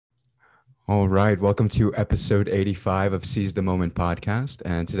All right, welcome to episode 85 of Seize the Moment podcast.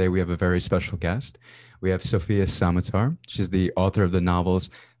 And today we have a very special guest. We have Sofia Samatar. She's the author of the novels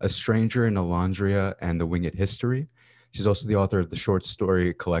A Stranger in Olondria and The Winged History. She's also the author of the short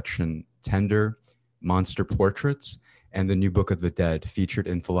story collection Tender, Monster Portraits, and the new Book of the Dead, featured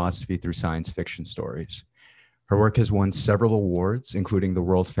in philosophy through science fiction stories. Her work has won several awards, including the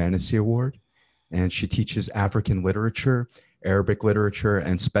World Fantasy Award, and she teaches African literature, Arabic literature,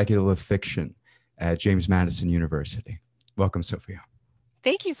 and speculative fiction at James Madison University. Welcome, Sofia.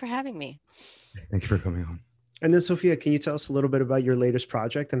 Thank you for having me. Thank you for coming on. And then, Sofia, can you tell us a little bit about your latest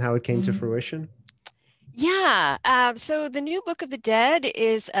project and how it came to fruition? Yeah. So the new Book of the Dead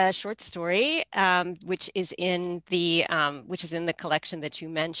is a short story, which is in the collection that you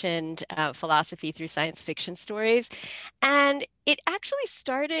mentioned, Philosophy Through Science Fiction Stories. And it actually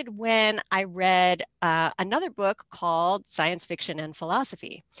started when I read another book called Science Fiction and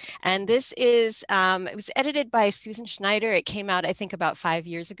Philosophy. And this is, it was edited by Susan Schneider. It came out, I think, about 5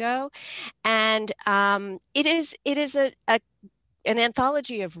 years ago. And it is an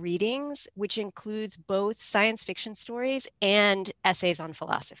anthology of readings, which includes both science fiction stories and essays on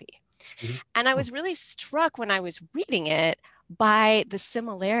philosophy. Mm-hmm. And I was really struck when I was reading it by the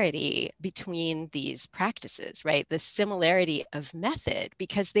similarity between these practices, right? The similarity of method,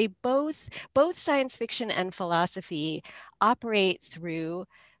 because they both science fiction and philosophy operate through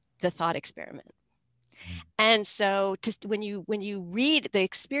the thought experiment. And so when you read the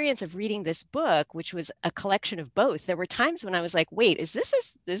experience of reading this book, which was a collection of both, there were times when I was like, wait, is this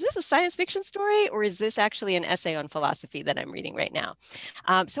a science fiction story, or is this actually an essay on philosophy that I'm reading right now?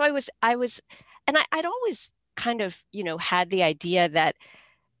 So I'd always kind of, had the idea that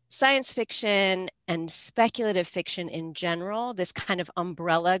science fiction and speculative fiction in general, this kind of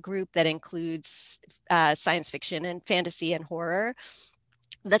umbrella group that includes science fiction and fantasy and horror,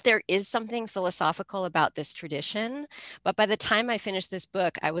 that there is something philosophical about this tradition. But by the time I finished this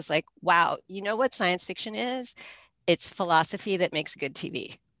book, I was like, wow, you know what science fiction is? It's philosophy that makes good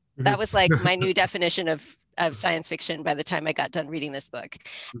TV. That was like my new definition of science fiction by the time I got done reading this book.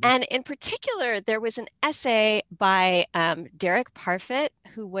 And in particular, there was an essay by Derek Parfit,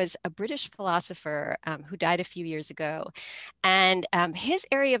 who was a British philosopher who died a few years ago. And his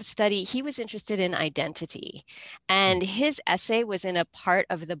area of study, he was interested in identity. And his essay was in a part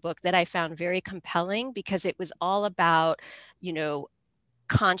of the book that I found very compelling, because it was all about,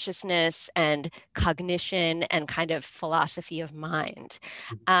 consciousness and cognition and kind of philosophy of mind.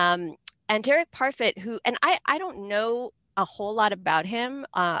 And Derek Parfit, and I don't know a whole lot about him,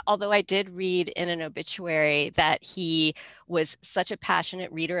 although I did read in an obituary that he was such a passionate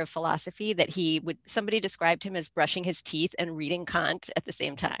reader of philosophy that somebody described him as brushing his teeth and reading Kant at the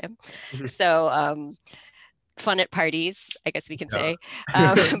same time. So fun at parties, I guess we can say.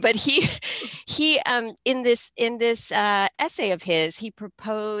 But he in this essay of his, he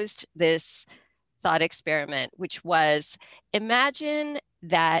proposed this thought experiment, which was, imagine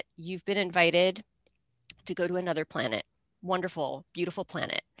that you've been invited to go to another planet, wonderful, beautiful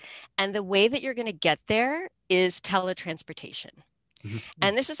planet. And the way that you're going to get there is teletransportation.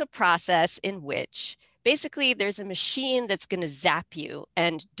 And this is a process in which basically there's a machine that's going to zap you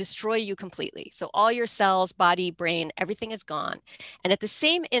and destroy you completely. So all your cells, body, brain, everything is gone. And at the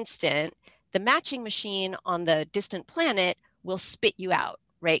same instant, the matching machine on the distant planet will spit you out,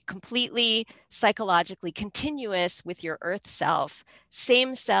 right? Completely psychologically continuous with your Earth self,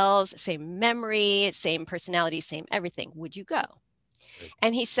 same cells, same memory, same personality, same everything. Would you go?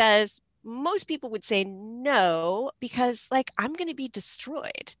 And he says, most people would say no, because I'm going to be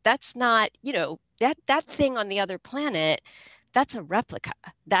destroyed. That's not, that thing on the other planet, that's a replica.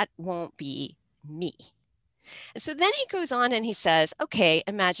 That won't be me. And so then he goes on and he says, okay,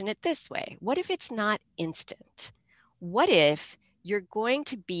 imagine it this way. What if it's not instant? What if you're going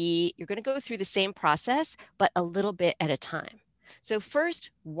to go through the same process, but a little bit at a time? So first,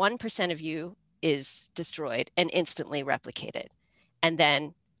 1% of you is destroyed and instantly replicated. And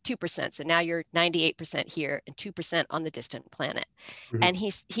then 2%. So now you're 98% here and 2% on the distant planet. And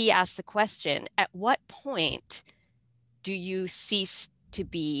he asked the question, at what point do you cease to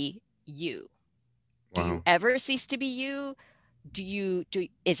be you? Wow. Do you ever cease to be you?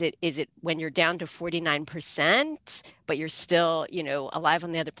 Is it when you're down to 49%, but you're still, alive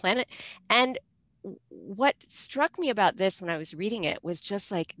on the other planet? And what struck me about this when I was reading it was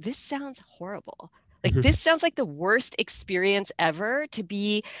just like, this sounds horrible. This sounds like the worst experience ever, to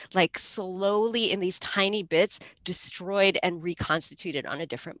be slowly in these tiny bits destroyed and reconstituted on a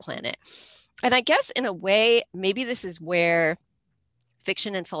different planet. And I guess in a way, maybe this is where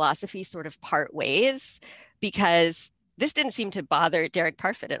fiction and philosophy sort of part ways, because this didn't seem to bother Derek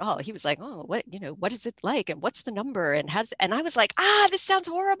Parfit at all. He was like, oh, what is it like? And what's the number? And and I was like, this sounds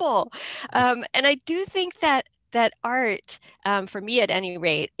horrible. And I do think that art, for me at any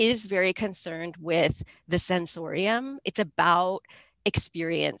rate, is very concerned with the sensorium. It's about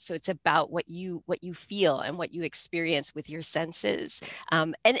experience. So it's about what you feel and what you experience with your senses.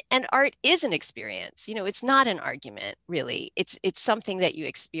 And art is an experience. It's not an argument, really. It's something that you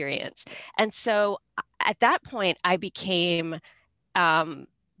experience. And so at that point, I became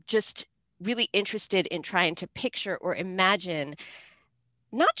just really interested in trying to picture or imagine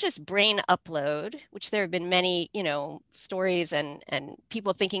not just brain upload, which there have been many, stories and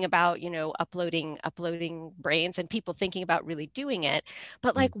people thinking about, uploading brains, and people thinking about really doing it.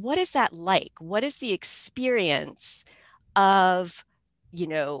 But like, what is that like? What is the experience of,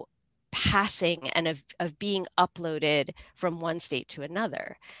 passing and of being uploaded from one state to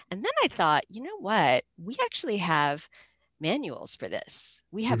another? And then I thought, you know what? We actually have manuals for this.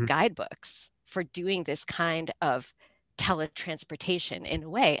 We have guidebooks for doing this kind of teletransportation in a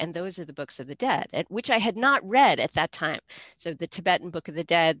way. And those are the Books of the Dead, which I had not read at that time. So the Tibetan Book of the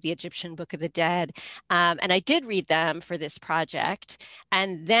Dead, the Egyptian Book of the Dead. And I did read them for this project.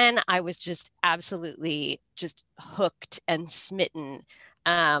 And then I was just absolutely just hooked and smitten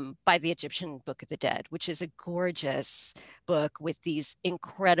by the Egyptian Book of the Dead, which is a gorgeous book with these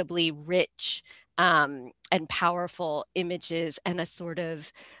incredibly rich and powerful images and a sort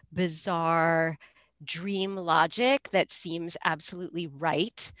of bizarre dream logic that seems absolutely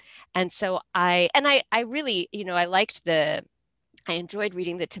right. And so I really, I enjoyed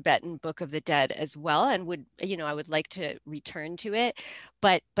reading the Tibetan Book of the Dead as well, and I would like to return to it,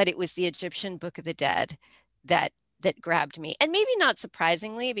 but it was the Egyptian Book of the Dead that grabbed me. And maybe not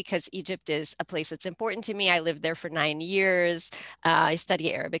surprisingly, because Egypt is a place that's important to me. I lived there for 9 years. I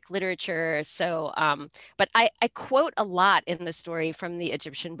study Arabic literature. So, but I quote a lot in the story from the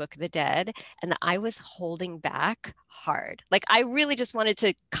Egyptian Book of the Dead, and I was holding back hard. Like, I really just wanted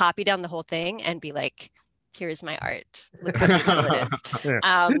to copy down the whole thing and be like, here's my art. Look how beautiful it is.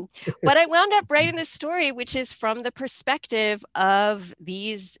 But I wound up writing this story, which is from the perspective of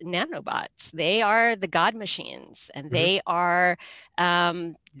these nanobots. They are the God machines, and they are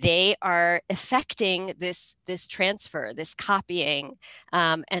effecting this transfer, this copying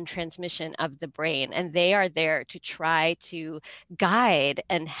and transmission of the brain. And they are there to try to guide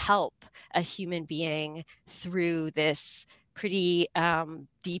and help a human being through this pretty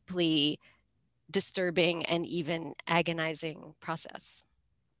deeply disturbing and even agonizing process.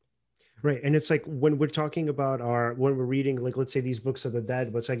 Right. And it's like when we're talking about when we're reading, like, let's say these Books of the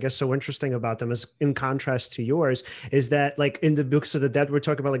Dead, what's I guess so interesting about them is, in contrast to yours, is that like in the Books of the Dead, we're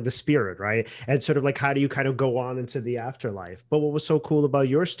talking about like the spirit, right? And sort of like, how do you kind of go on into the afterlife? But what was so cool about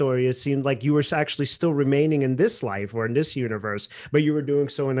your story, it seemed like you were actually still remaining in this life or in this universe, but you were doing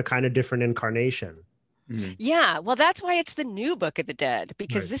so in a kind of different incarnation. Yeah, well, that's why it's the new Book of the Dead,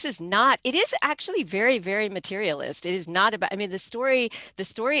 because this is not, it is actually very, very materialist. It is not about, I mean, the story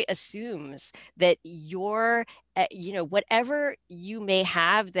assumes that your, whatever you may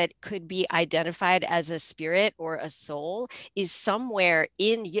have that could be identified as a spirit or a soul is somewhere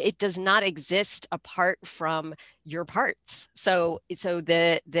in you. It does not exist apart from your parts. So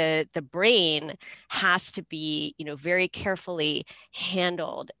the brain has to be, very carefully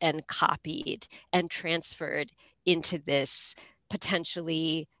handled and copied and transferred into this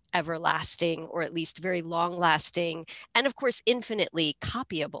potentially everlasting, or at least very long lasting, and of course infinitely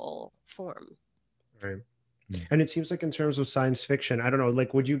copyable form. Right. And it seems like in terms of science fiction, I don't know,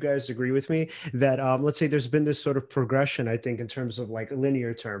 like, would you guys agree with me that, let's say there's been this sort of progression, I think, in terms of like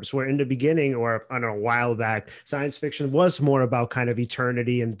linear terms, where in the beginning, or I don't know, a while back, science fiction was more about kind of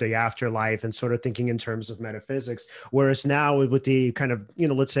eternity and the afterlife and sort of thinking in terms of metaphysics. Whereas now with the kind of,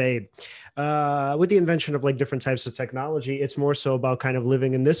 let's say, with the invention of like different types of technology, it's more so about kind of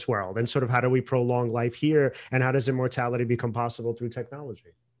living in this world and sort of how do we prolong life here, and how does immortality become possible through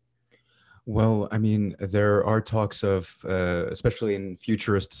technology? Well, I mean, there are talks of, especially in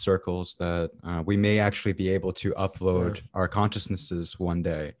futurist circles, that we may actually be able to upload our consciousnesses one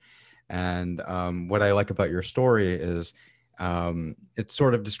day. And what I like about your story is it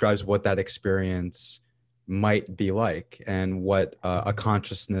sort of describes what that experience might be like and what a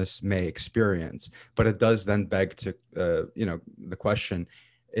consciousness may experience. But it does then beg to, the question,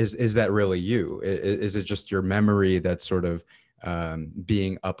 is that really you? Is it just your memory that's sort of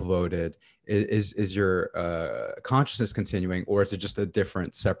being uploaded? Is your consciousness continuing, or is it just a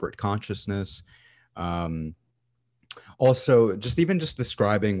different separate consciousness? Also, just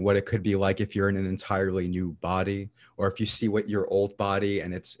describing what it could be like if you're in an entirely new body, or if you see what your old body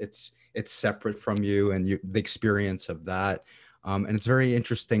and it's it's separate from you and the experience of that. And it's very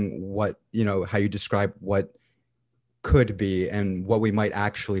interesting what, how you describe what could be and what we might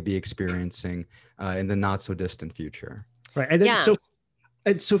actually be experiencing in the not so distant future. Right. And then, Yeah.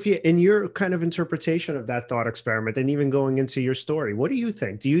 and Sophia, in your kind of interpretation of that thought experiment, and even going into your story, what do you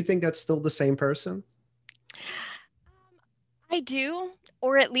think? Do you think that's still the same person? I do,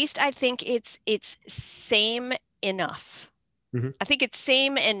 or at least I think it's same enough. Mm-hmm. I think it's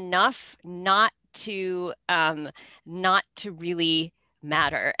same enough not to really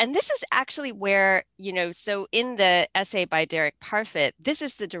matter. And this is actually where, so in the essay by Derek Parfit, this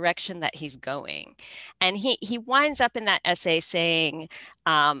is the direction that he's going. And he winds up in that essay saying,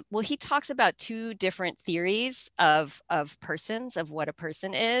 well, he talks about two different theories of persons, of what a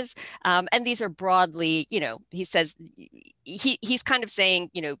person is. And these are broadly, he says, he's kind of saying,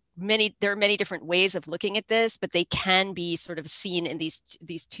 there are many different ways of looking at this, but they can be sort of seen in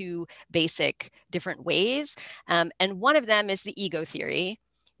these two basic different ways. And one of them is the ego theory,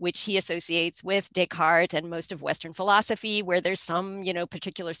 which he associates with Descartes and most of Western philosophy, where there's some,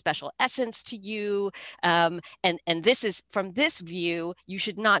 particular special essence to you. And this is, from this view, you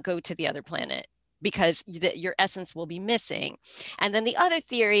should not go to the other planet because your essence will be missing. And then the other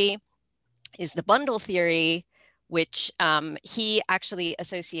theory is the bundle theory, which he actually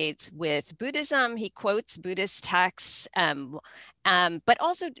associates with Buddhism. He quotes Buddhist texts, but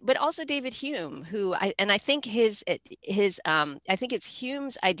also David Hume, who I think I think it's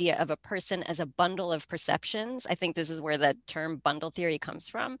Hume's idea of a person as a bundle of perceptions. I think this is where the term bundle theory comes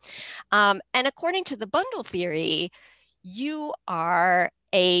from. And according to the bundle theory, you are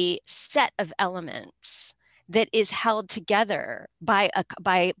a set of elements that is held together by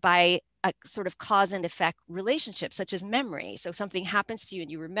a sort of cause and effect relationship, such as memory. So something happens to you and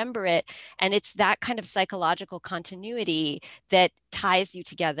you remember it, and it's that kind of psychological continuity that ties you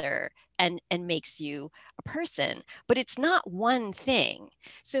together and makes you a person. But it's not one thing.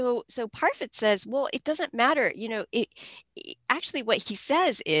 So Parfit says, well, it doesn't matter. Actually what he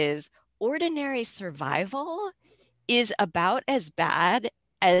says is ordinary survival is about as bad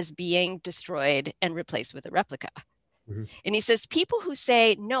as being destroyed and replaced with a replica. Mm-hmm. And he says, people who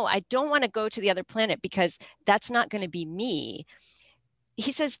say, no, I don't want to go to the other planet because that's not going to be me.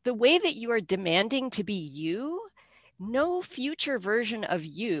 He says, the way that you are demanding to be you, no future version of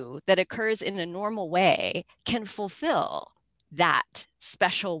you that occurs in a normal way can fulfill that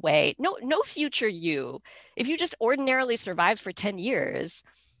special way. No future you. If you just ordinarily survive for 10 years,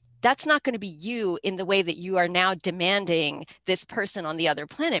 that's not going to be you in the way that you are now demanding this person on the other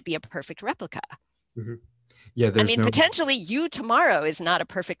planet be a perfect replica. Mm-hmm. Yeah, potentially you tomorrow is not a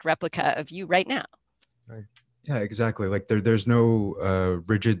perfect replica of you right now. Right. Yeah, exactly. Like there's no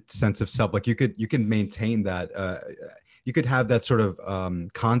rigid sense of self. Like you can maintain that. You could have that sort of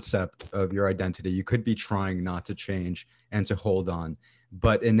concept of your identity. You could be trying not to change and to hold on,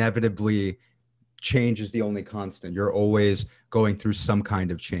 but inevitably change is the only constant. You're always going through some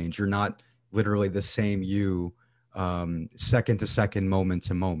kind of change. You're not literally the same you second to second, moment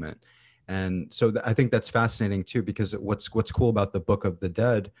to moment. And so I think that's fascinating too, because what's cool about the Book of the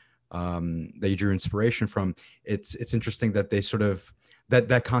Dead that you drew inspiration from, it's interesting that they sort of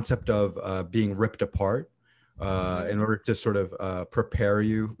that concept of being ripped apart in order to sort of prepare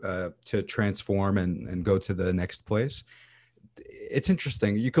you to transform and go to the next place. It's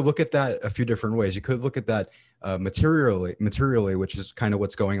interesting. You could look at that a few different ways. You could look at that materially, which is kind of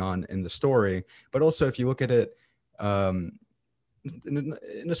what's going on in the story. But also, if you look at it in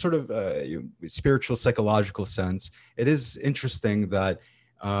a sort of spiritual, psychological sense, it is interesting that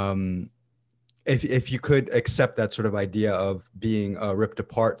if you could accept that sort of idea of being ripped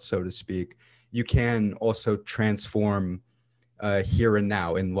apart, so to speak, you can also transform here and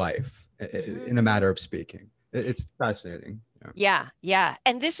now in life, in a matter of speaking. It's fascinating. Yeah.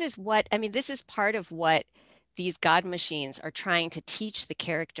 And this is part of what these God machines are trying to teach the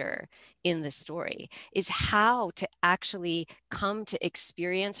character in the story, is how to actually come to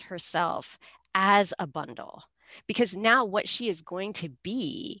experience herself as a bundle. Because now what she is going to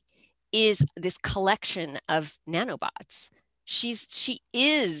be is this collection of nanobots. She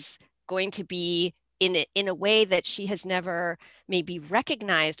is going to be in a way that she has never maybe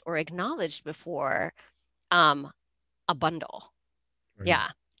recognized or acknowledged before, a bundle. Right. Yeah.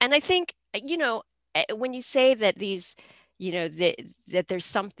 And I think, when you say that these, that there's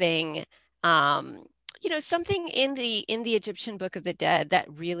something, something in the Egyptian Book of the Dead that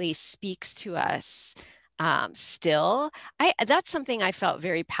really speaks to us still, that's something I felt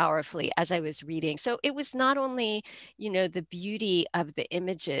very powerfully as I was reading. So it was not only, the beauty of the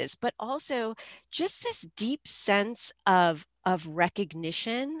images, but also just this deep sense of of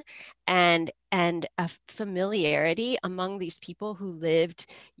recognition and a familiarity among these people who lived,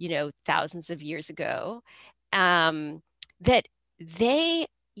 you know, thousands of years ago, that they,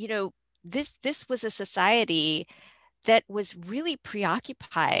 you know, this was a society that was really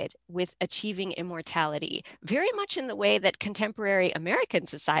preoccupied with achieving immortality, very much in the way that contemporary American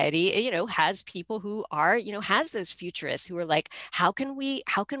society, you know, has people who are, you know, has those futurists who are like, how can we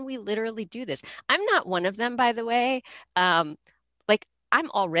literally do this? I'm not one of them, by the way. Like,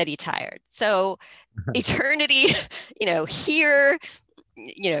 I'm already tired. So eternity, you know, here,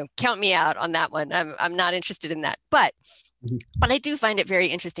 you know, count me out on that one. I'm not interested in that. But I do find it very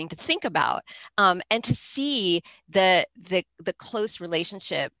interesting to think about, and to see the close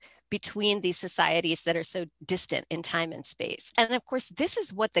relationship between these societies that are so distant in time and space. And of course, this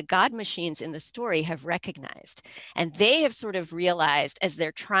is what the God machines in the story have recognized. And they have sort of realized as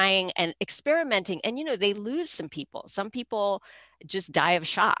they're trying and experimenting, and, you know, they lose some people. Some people just die of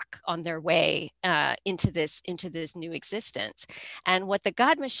shock on their way into this new existence. And what the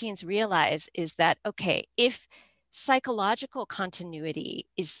God machines realize is that, okay, if psychological continuity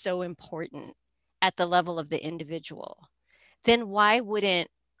is so important at the level of the individual, then why wouldn't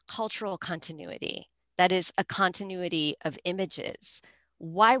cultural continuity, that is a continuity of images,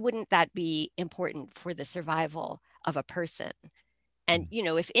 why wouldn't that be important for the survival of a person? And, you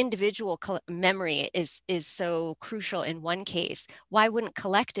know, if individual memory is so crucial in one case, why wouldn't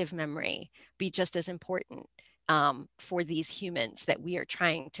collective memory be just as important for these humans that we are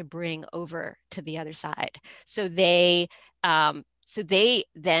trying to bring over to the other side? So they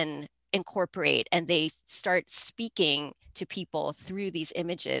then incorporate and they start speaking to people through these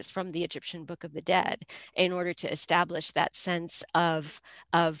images from the Egyptian Book of the Dead in order to establish that sense of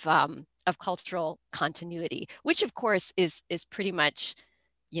cultural continuity, which of course is pretty much,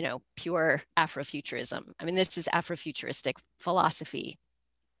 you know, pure Afrofuturism. I mean, this is Afrofuturistic philosophy.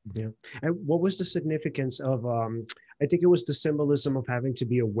 Yeah. And what was the significance of, I think it was the symbolism of having to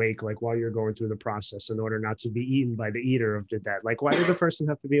be awake, like while you're going through the process in order not to be eaten by the eater of the dead? Like, why did the person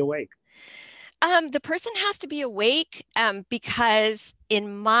have to be awake? The person has to be awake because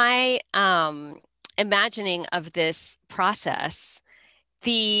in my imagining of this process,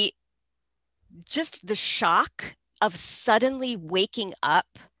 the shock of suddenly waking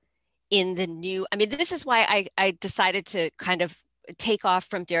up in the new, I mean, this is why I decided to kind of take off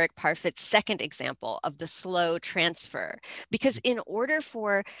from Derek Parfit's second example of the slow transfer, because in order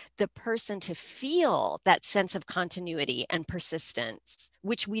for the person to feel that sense of continuity and persistence,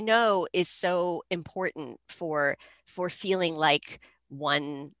 which we know is so important for feeling like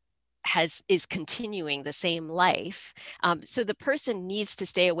one is continuing the same life. So the person needs to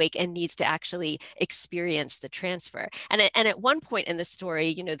stay awake and needs to actually experience the transfer. And at one point in the story,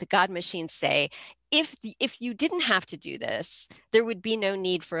 you know, the God machines say, if you didn't have to do this, there would be no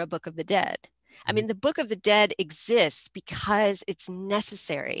need for a Book of the Dead. I mean, the Book of the Dead exists because it's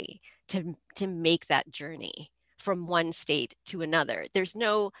necessary to make that journey from one state to another. There's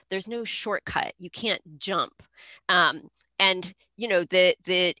no shortcut. You can't jump. And, you know,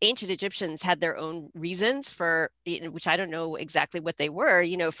 the ancient Egyptians had their own reasons for, which I don't know exactly what they were,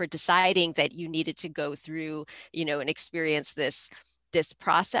 you know, for deciding that you needed to go through, you know, and experience this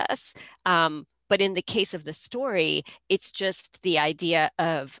process. But in the case of the story, it's just the idea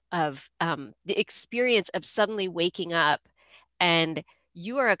of the experience of suddenly waking up and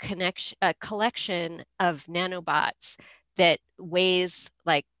you are a collection of nanobots that weighs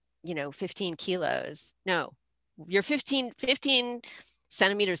like, you know, 15 kilos. No, you're 15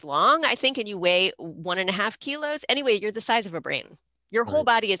 centimeters long, I think, and you weigh 1.5 kilos. Anyway, you're the size of a brain. Your whole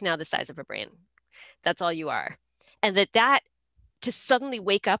body is now the size of a brain. That's all you are. And that to suddenly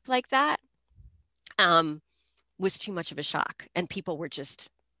wake up like that was too much of a shock, and people were just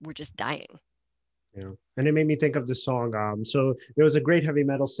dying. Yeah. And it made me think of the song. So there was a great heavy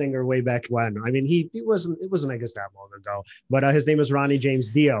metal singer way back when. I mean, it wasn't, I guess, that long ago, but his name was Ronnie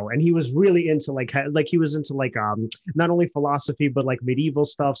James Dio. And he was really into he was into not only philosophy, but like medieval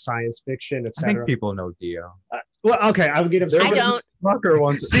stuff, science fiction, etc. I think people know Dio. Well, okay, I would get him. I don't. Fucker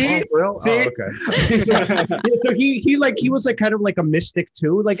wants see. Oh, okay. Yeah, so he was like kind of like a mystic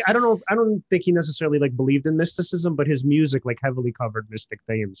too. Like I don't think he necessarily like believed in mysticism, but his music like heavily covered mystic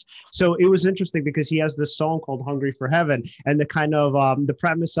themes. So it was interesting because he has this song called "Hungry for Heaven," and the kind of the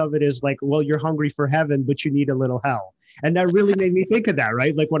premise of it is like, well, you're hungry for heaven, but you need a little hell. And that really made me think of that,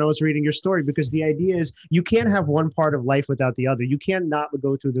 right? Like when I was reading your story, because the idea is you can't have one part of life without the other. You can't not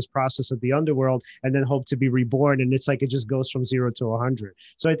go through this process of the underworld and then hope to be reborn. And it's like, it just goes from 0 to 100.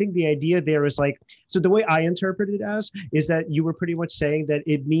 So I think the idea there is like, so the way I interpret it as is that you were pretty much saying that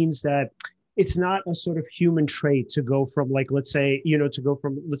it means that it's not a sort of human trait to go from like, let's say, to go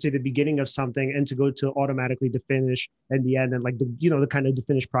from, let's say, the beginning of something and to go to automatically the finish and the end, and like the kind of the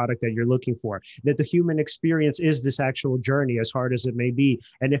finished product that you're looking for. That the human experience is this actual journey, as hard as it may be.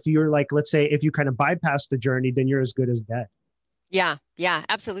 And if you're like, let's say, if you kind of bypass the journey, then you're as good as dead. Yeah, yeah,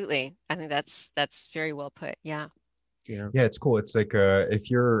 absolutely. I think that's very well put. Yeah. Yeah, it's cool. It's like if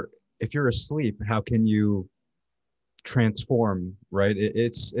you're asleep, how can you transform, right?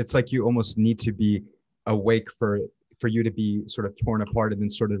 It's like you almost need to be awake for you to be sort of torn apart and then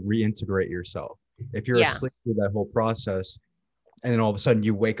sort of reintegrate yourself. If you're asleep through that whole process, and then all of a sudden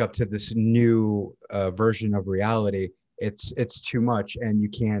you wake up to this new version of reality, it's too much, and you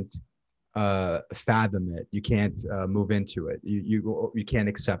can't fathom it. You can't move into it. You can't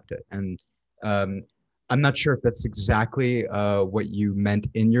accept it. And I'm not sure if that's exactly what you meant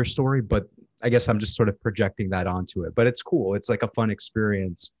in your story, but I guess I'm just sort of projecting that onto it. But it's cool. It's like a fun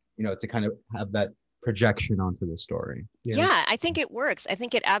experience, to kind of have that projection onto the story. Yeah, I think it works. I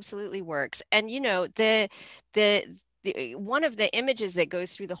think it absolutely works. And the one of the images that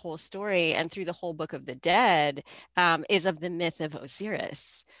goes through the whole story and through the whole Book of the Dead is of the myth of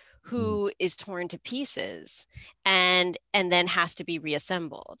Osiris, who is torn to pieces and then has to be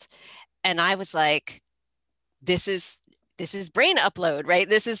reassembled. And I was like, this is brain upload, right?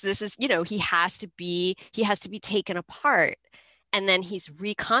 This is he has to be taken apart and then he's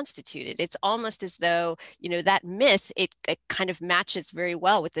reconstituted. It's almost as though that myth, it kind of matches very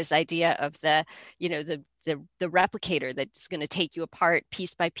well with this idea of the replicator that's going to take you apart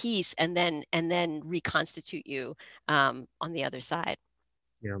piece by piece and then reconstitute you on the other side.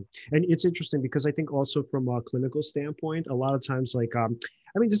 Yeah. And it's interesting because I think also from a clinical standpoint, a lot of times, like,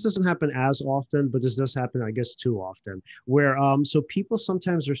 I mean, this doesn't happen as often, but this does happen, I guess, too often, where so people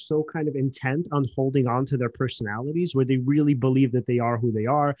sometimes are so kind of intent on holding on to their personalities, where they really believe that they are who they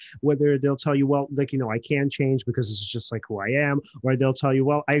are, whether they'll tell you, well, like, I can change because this is just like who I am, or they'll tell you,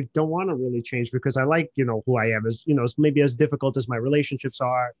 well, I don't want to really change because I like, who I am, as, maybe as difficult as my relationships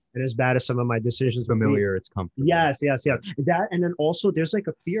are and as bad as some of my decisions. It's familiar, it's comfortable. Yes. That, and then also there's like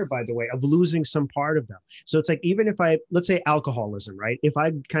a fear, by the way, of losing some part of them. So it's like, even if let's say alcoholism, right? If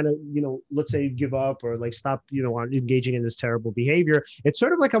I kind of, let's say give up or like stop, on engaging in this terrible behavior, it's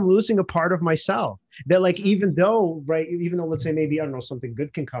sort of like I'm losing a part of myself that, like, even though let's say maybe, I don't know, something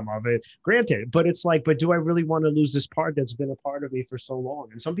good can come of it, granted, but it's like, but do I really want to lose this part that's been a part of me for so long?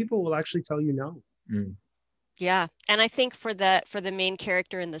 And some people will actually tell you no. Yeah. And I think for the main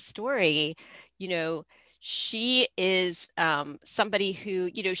character in the story, she is somebody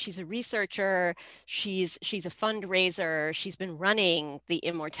who, she's a researcher, she's a fundraiser, she's been running the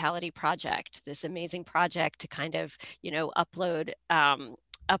Immortality project, this amazing project to kind of,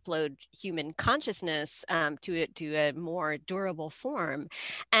 upload human consciousness to a more durable form,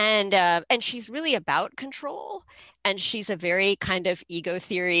 and she's really about control, and she's a very kind of ego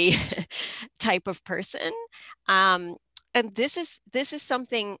theory type of person, and this is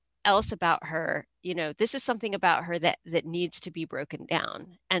something else about her. This is something about her that needs to be broken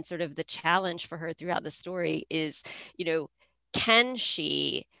down, and sort of the challenge for her throughout the story is, can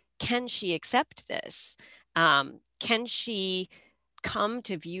she accept this? Can she come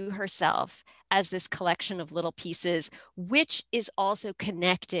to view herself as this collection of little pieces, which is also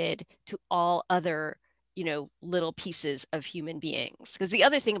connected to all other, little pieces of human beings? Because the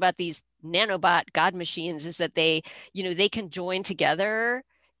other thing about these nanobot God machines is that they can join together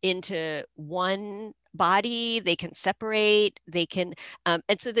into one body, they can separate, they can, and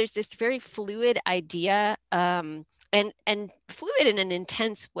so there's this very fluid idea, and fluid in an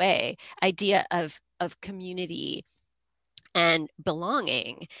intense way, idea of community and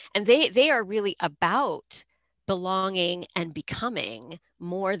belonging. And they are really about belonging and becoming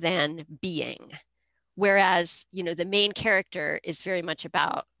more than being. Whereas, the main character is very much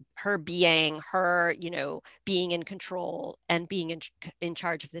about her being in control and being in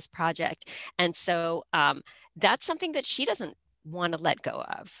charge of this project. And so that's something that she doesn't want to let go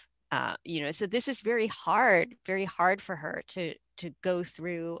of. So this is very hard for her to go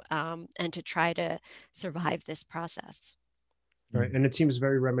through and to try to survive this process. Right. And it seems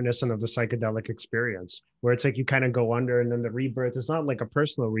very reminiscent of the psychedelic experience, where it's like you kind of go under, and then the rebirth is not like a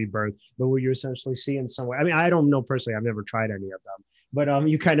personal rebirth, but where you essentially see in some way. I mean, I don't know personally, I've never tried any of them, but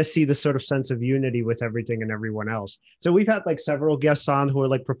you kind of see the sort of sense of unity with everything and everyone else. So we've had like several guests on who are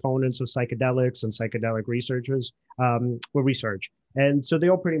like proponents of psychedelics and psychedelic researchers, or research. And so they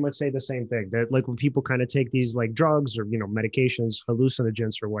all pretty much say the same thing, that like when people kind of take these like drugs or, medications,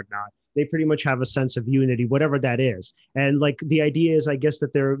 hallucinogens or whatnot, they pretty much have a sense of unity, whatever that is. And like the idea is, I guess,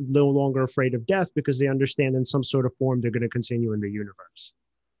 that they're no longer afraid of death because they understand in some sort of form they're going to continue in the universe.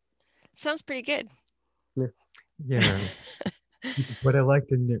 Sounds pretty good. Yeah. What I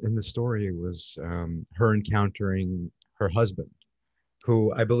liked in the story was her encountering her husband,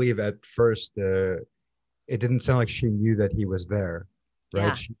 who I believe at first it didn't sound like she knew that he was there,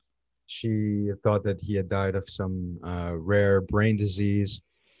 right? Yeah. She thought that he had died of some rare brain disease,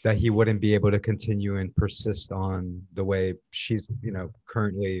 that he wouldn't be able to continue and persist on the way she's,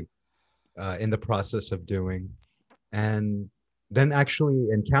 currently in the process of doing. And then actually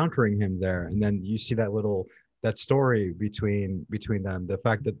encountering him there, and then you see that story between them, the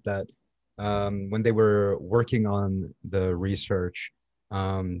fact that when they were working on the research,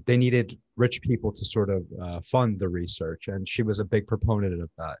 they needed rich people to sort of fund the research, and she was a big proponent of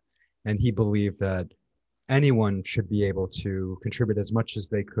that. And he believed that anyone should be able to contribute as much as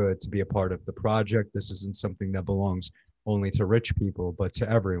they could to be a part of the project. This isn't something that belongs only to rich people, but to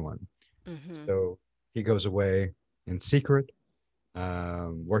everyone. Mm-hmm. So he goes away in secret,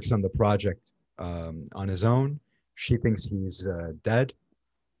 works on the project on his own. She thinks he's dead,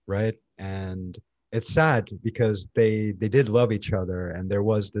 right? And it's sad because they did love each other, and there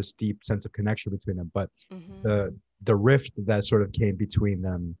was this deep sense of connection between them. But Mm-hmm. the rift that sort of came between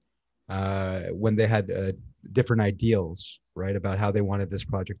them when they had different ideals, right, about how they wanted this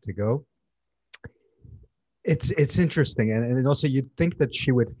project to go. It's interesting, and also you'd think that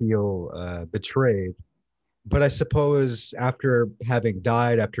she would feel betrayed, but I suppose after having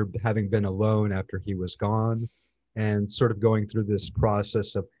died, after having been alone, after he was gone, and sort of going through this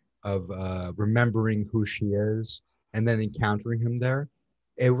process of remembering who she is, and then encountering him there,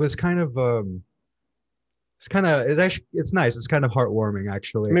 it was kind of it's nice. It's kind of heartwarming,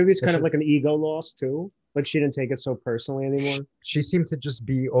 actually. Maybe it's kind of like an ego loss too. Like she didn't take it so personally anymore. She seemed to just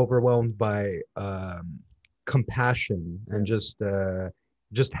be overwhelmed by compassion and just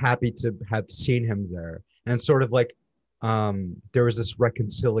happy to have seen him there, and sort of like there was this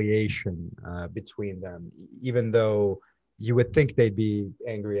reconciliation between them, even though you would think they'd be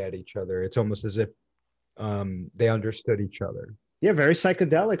angry at each other. It's almost as if they understood each other. Yeah, very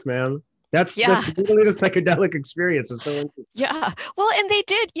psychedelic, man. That's Yeah. that's literally the psychedelic experience. It's so interesting. Yeah. Well, and they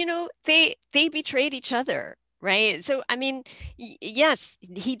did, they betrayed each other, right? So, I mean, yes,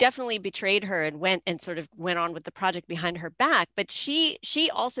 he definitely betrayed her and went and sort of went on with the project behind her back, but she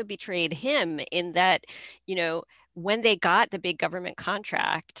also betrayed him in that, when they got the big government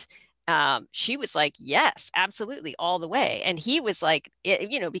contract, she was like, yes, absolutely, all the way. And he was like,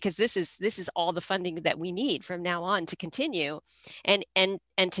 because this is all the funding that we need from now on to continue. And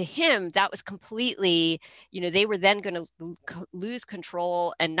to him, that was completely, they were then going to lose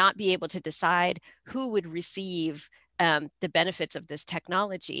control and not be able to decide who would receive the benefits of this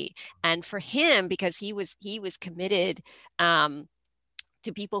technology. And for him, because he was committed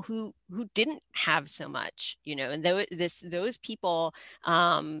to people who didn't have so much, and those people,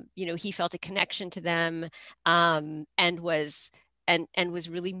 he felt a connection to them, and was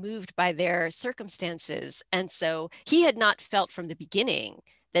really moved by their circumstances. And so he had not felt from the beginning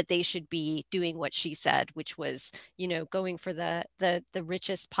that they should be doing what she said, which was, going for the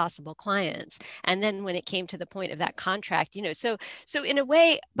richest possible clients. And then when it came to the point of that contract, so in a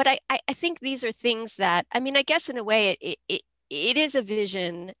way, but I think these are things that, I mean, I guess in a way it is a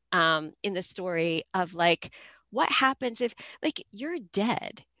vision in the story of like, what happens if, like, you're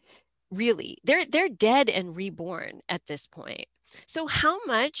dead, really? They're dead and reborn at this point. So how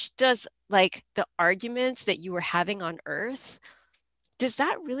much does, like, the arguments that you were having on Earth, does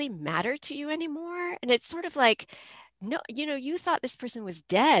that really matter to you anymore? And it's sort of like, no, you thought this person was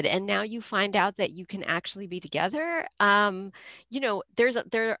dead, and now you find out that you can actually be together. There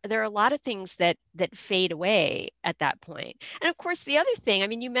are a lot of things that fade away at that point. And of course, the other thing, I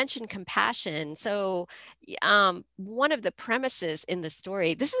mean, you mentioned compassion. So one of the premises in the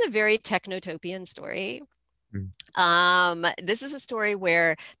story, this is a very technotopian story. This is a story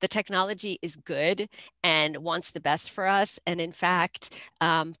where the technology is good and wants the best for us. And in fact,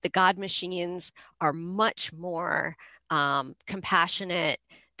 the God machines are much more compassionate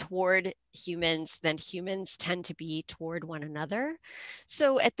toward humans than humans tend to be toward one another.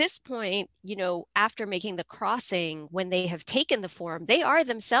 So at this point, after making the crossing, when they have taken the form, they are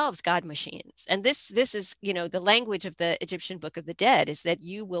themselves God machines. And this is, the language of the Egyptian Book of the Dead is that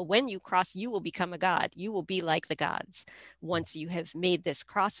when you cross, you will become a god. You will be like the gods once you have made this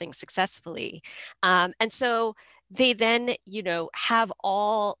crossing successfully. And so they then, have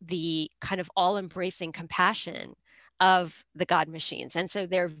all the kind of all-embracing compassion of the God machines. And so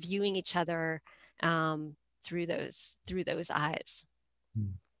they're viewing each other through those eyes.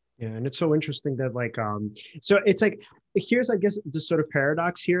 Yeah, and it's so interesting that so it's like here's, I guess, the sort of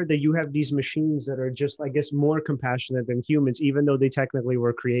paradox here, that you have these machines that are just, I guess, more compassionate than humans, even though they technically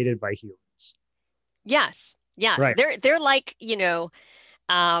were created by humans. Yes, yes, Right. they're like,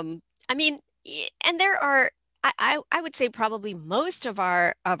 I mean, and there are, I would say probably most of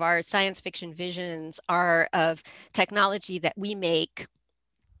our science fiction visions are of technology that we make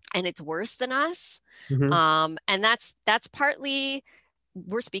and it's worse than us. Mm-hmm. And that's partly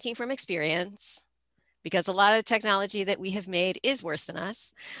we're speaking from experience, because a lot of technology that we have made is worse than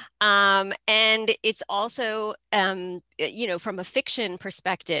us. And it's also, from a fiction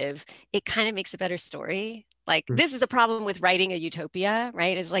perspective, it kind of makes a better story. Like, this is the problem with writing a utopia,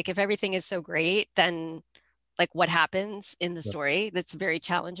 right? Is like, if everything is so great, then like what happens in the story? That's very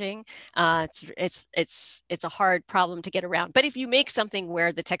challenging. It's a hard problem to get around. But if you make something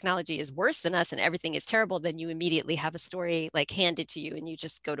where the technology is worse than us and everything is terrible, then you immediately have a story like handed to you and you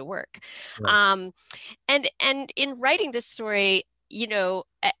just go to work. Right. And in writing this story,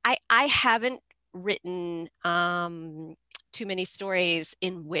 I haven't written too many stories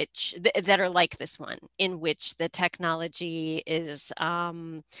in which that are like this one, in which the technology is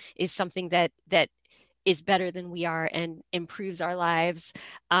something that is better than we are and improves our lives.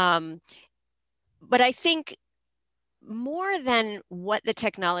 But I think more than what the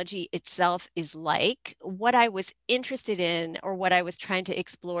technology itself is like, what I was interested in, or what I was trying to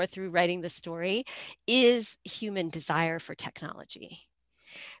explore through writing the story, is human desire for technology.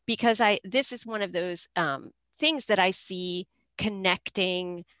 Because this is one of those things that I see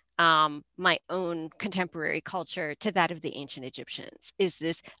connecting my own contemporary culture to that of the ancient Egyptians. Is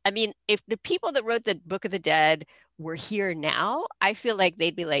this, I mean, if the people that wrote the Book of the Dead were here now, I feel like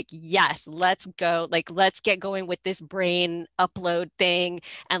they'd be like, yes, let's go, like, let's get going with this brain upload thing,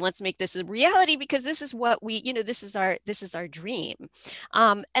 and let's make this a reality, because this is what we, this is our dream.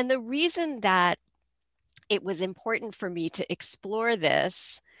 And the reason that it was important for me to explore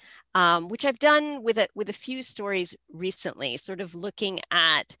this, which I've done with a few stories recently, sort of looking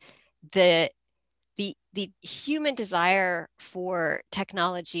at the human desire for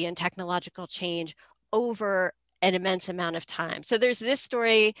technology and technological change over an immense amount of time. So there's a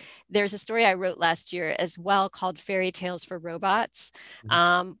story I wrote last year as well called Fairy Tales for Robots,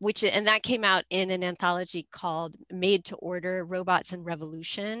 and that came out in an anthology called Made to Order: Robots and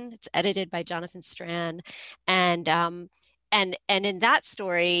Revolution. It's edited by Jonathan Strand. And in that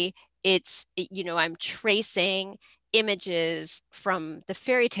story, I'm tracing images from the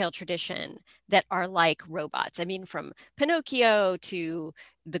fairy tale tradition that are like robots. I mean, from Pinocchio to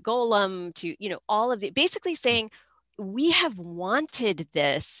the Golem to, all of the, basically saying, we have wanted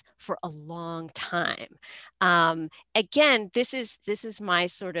this for a long time. Again, this is my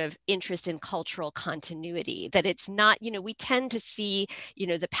sort of interest in cultural continuity, that it's not, we tend to see,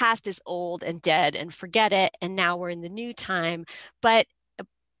 the past is old and dead and forget it, and now we're in the new time. But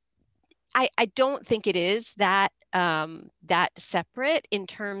I don't think it is that separate in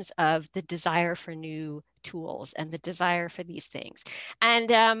terms of the desire for new tools and the desire for these things.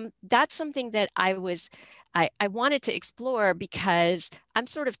 And that's something that I wanted to explore, because I'm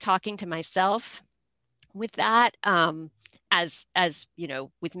sort of talking to myself with that. As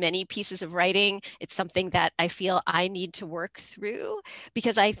with many pieces of writing, it's something that I feel I need to work through,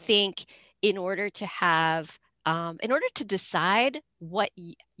 because I think in order to decide what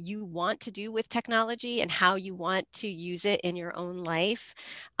you want to do with technology and how you want to use it in your own life,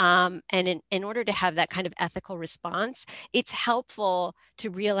 and in order to have that kind of ethical response, it's helpful to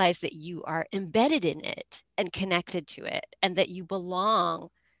realize that you are embedded in it and connected to it, and that you belong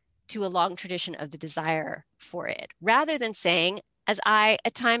to a long tradition of the desire for it, rather than saying, as I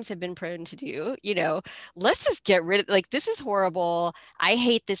at times have been prone to do, let's just get rid of, like, this is horrible. I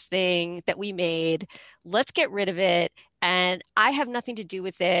hate this thing that we made. Let's get rid of it. And I have nothing to do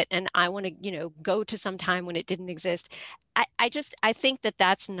with it. And I want to, go to some time when it didn't exist. I think that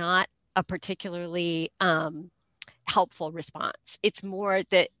that's not a particularly helpful response. It's more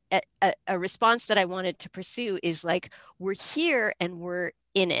that a response that I wanted to pursue is like, we're here and we're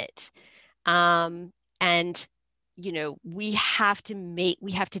in it. And we have to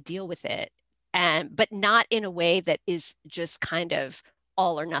deal with it, but not in a way that is just kind of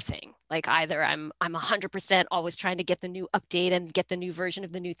all or nothing. Like, either I'm 100% always trying to get the new update and get the new version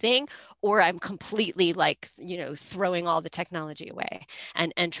of the new thing, or I'm completely like, throwing all the technology away,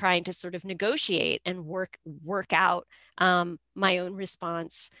 and trying to sort of negotiate and work out my own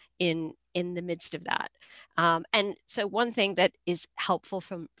response in the midst of that. And so one thing that is helpful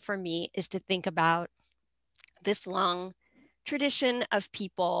for me is to think about this long tradition of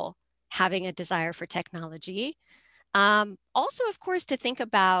people having a desire for technology. Also, of course, to think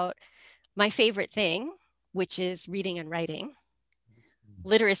about my favorite thing, which is reading and writing.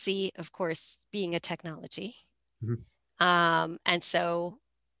 Literacy, of course, being a technology. And so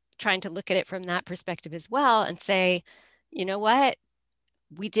trying to look at it from that perspective as well and say, you know what,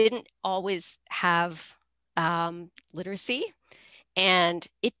 we didn't always have literacy, and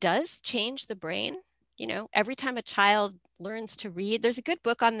it does change the brain. You know, every time a child learns to read, there's a good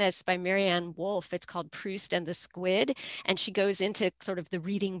book on this by Marianne Wolf. It's called Proust and the Squid. And she goes into sort of the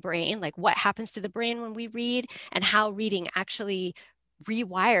reading brain, like what happens to the brain when we read and how reading actually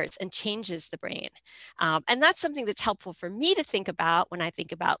rewires and changes the brain. And that's something that's helpful for me to think about when I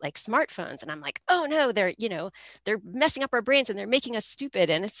think about like smartphones. And I'm like, oh no, they're messing up our brains and they're making us stupid.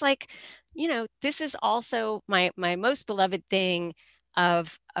 And it's like, this is also my most beloved thing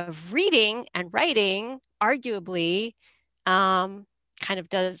of reading and writing, arguably, kind of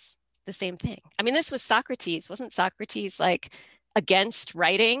does the same thing. I mean, this was Socrates. Wasn't Socrates like against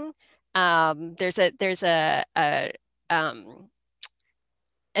writing? There's a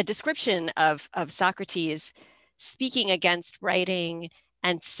description of Socrates speaking against writing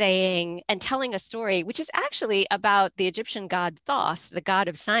and saying and telling a story, which is actually about the Egyptian god Thoth, the god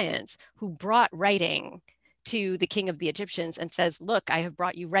of science, who brought writing to the king of the Egyptians and says, look, I have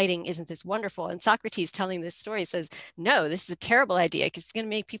brought you writing. Isn't this wonderful? And Socrates telling this story says, no, this is a terrible idea because it's going to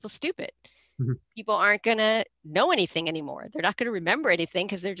make people stupid. People aren't going to know anything anymore. They're not going to remember anything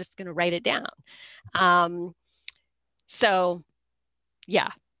because they're just going to write it down. So yeah,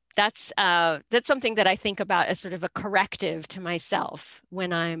 that's something that I think about as sort of a corrective to myself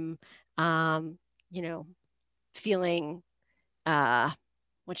when I'm, feeling,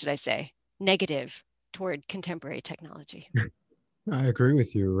 what should I say, negative toward contemporary technology. I agree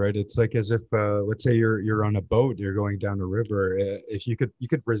with you, right? It's like as if, let's say you're on a boat, you're going down a river. If you could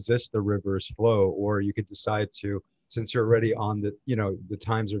resist the river's flow, or you could decide to, since you're already on the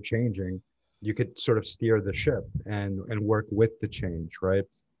times are changing, you could sort of steer the ship and work with the change, right?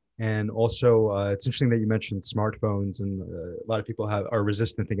 And also, it's interesting that you mentioned smartphones, and a lot of people are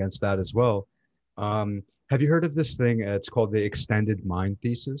resistant against that as well. Have you heard of this thing? It's called the extended mind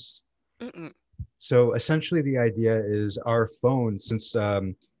thesis. Mm-mm. So essentially, the idea is our phone, since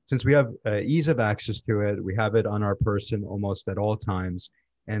we have ease of access to it, we have it on our person almost at all times,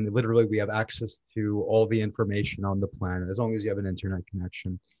 and literally we have access to all the information on the planet as long as you have an internet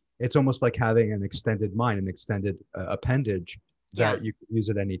connection. It's almost like having an extended mind, an extended appendage that you can use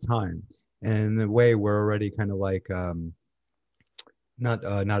at any time. And in a way, we're already kind of like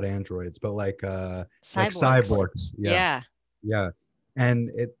not androids, but like cyborgs. Yeah.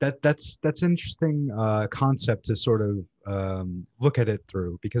 And that's an interesting concept to sort of look at it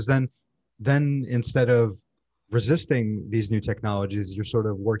through, because then instead of resisting these new technologies, you're sort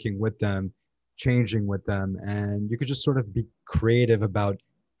of working with them, changing with them, and you could just sort of be creative about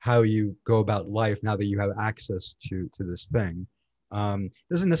how you go about life now that you have access to this thing.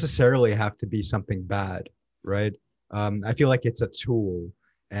 Doesn't necessarily have to be something bad, right? I feel like it's a tool,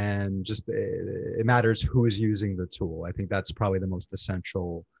 and just it matters who is using the tool. I think that's probably the most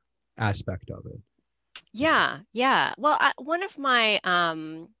essential aspect of it. Yeah. Well, one of my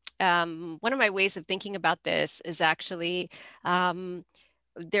ways of thinking about this is actually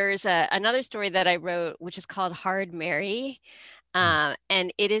there's another story that I wrote, which is called Hard Mary,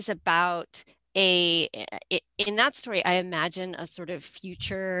 and it is about in that story, I imagine a sort of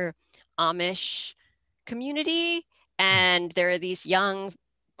future Amish community, and there are these young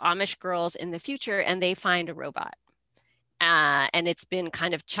Amish girls in the future, and they find a robot. And it's been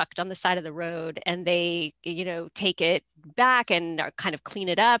kind of chucked on the side of the road, and they, take it back and kind of clean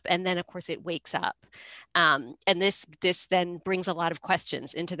it up. And then, of course, it wakes up. And this then brings a lot of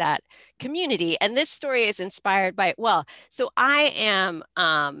questions into that community. And this story is inspired by, so I am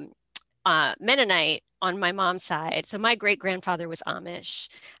Mennonite on my mom's side. So my great-grandfather was Amish.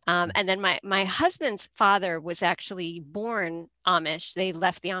 And then my husband's father was actually born Amish. They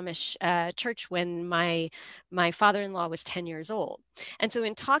left the Amish church when my father-in-law was 10 years old. And so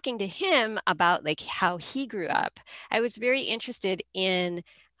in talking to him about like how he grew up, I was very interested in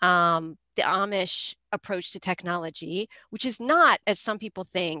the Amish approach to technology, which is not, as some people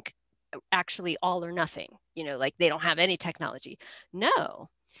think, actually all or nothing, like they don't have any technology. No.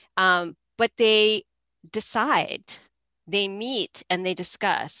 But they decide, they meet and they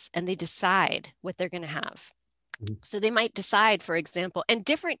discuss and they decide what they're going to have. So they might decide, for example, and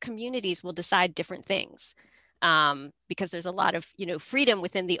different communities will decide different things because there's a lot of, freedom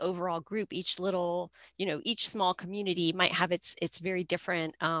within the overall group. Each little, each small community might have its very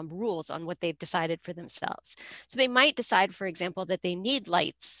different rules on what they've decided for themselves. So they might decide, for example, that they need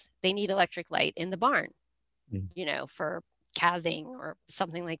lights, they need electric light in the barn, for calving or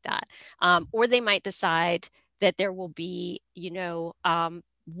something like that. Or they might decide that there will be,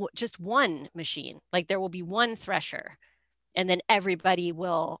 just one machine, like there will be one thresher, and then everybody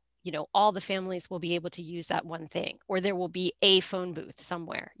will, all the families will be able to use that one thing, or there will be a phone booth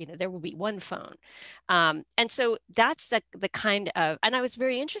somewhere, there will be one phone. And so that's the kind of, and I was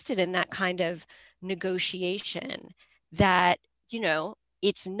very interested in that kind of negotiation that,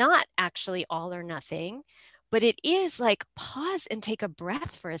 it's not actually all or nothing, but it is like pause and take a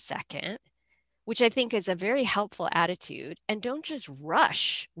breath for a second, which I think is a very helpful attitude. And don't just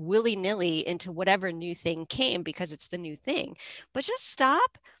rush willy-nilly into whatever new thing came because it's the new thing, but just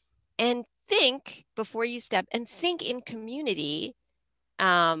stop and think before you step, and think in community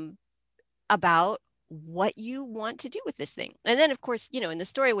about what you want to do with this thing. And then, of course, in the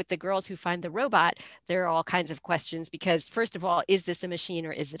story with the girls who find the robot, there are all kinds of questions because, first of all, is this a machine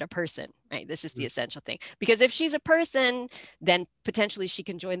or is it a person, right? This is the essential thing. Because if she's a person, then potentially she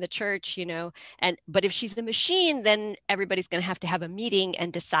can join the church, but if she's a machine, then everybody's going to have a meeting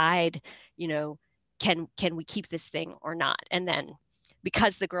and decide, can we keep this thing or not? And then,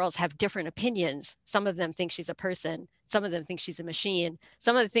 because the girls have different opinions, some of them think she's a person, some of them think she's a machine,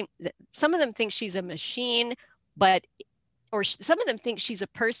 some of them think she's a machine, some of them think she's a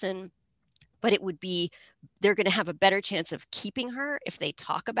person, but they're going to have a better chance of keeping her if they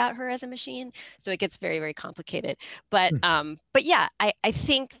talk about her as a machine. So it gets very, very complicated. But yeah, I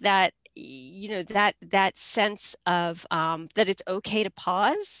think that, that sense of that it's okay to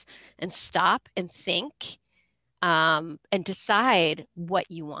pause and stop and think, and decide what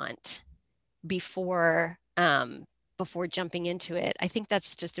you want before jumping into it. I think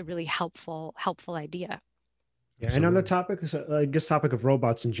that's just a really helpful idea. Yeah, and on the topic of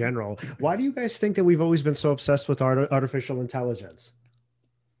robots in general, why do you guys think that we've always been so obsessed with artificial intelligence?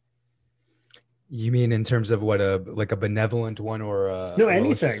 You mean in terms of what, a benevolent one or no,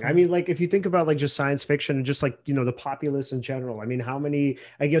 anything? I mean, like if you think about like just science fiction and just like, the populace in general. I mean, how many,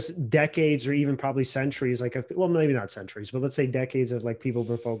 I guess, decades or even probably centuries, well, maybe not centuries, but let's say decades of like people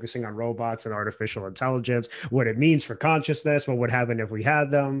been focusing on robots and artificial intelligence, what it means for consciousness, what would happen if we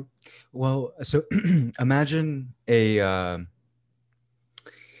had them. Well, so imagine that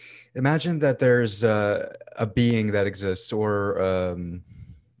there's a being that exists, or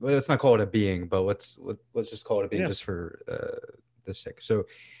well, let's not call it a being, but let's just call it a being, just for the sake. So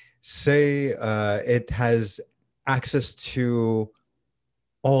say it has access to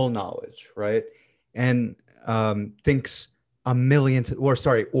all knowledge, right? And thinks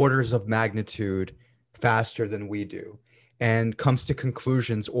orders of magnitude faster than we do, and comes to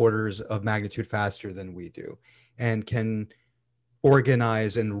conclusions orders of magnitude faster than we do, and can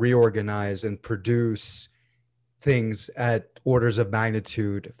organize and reorganize and produce things at orders of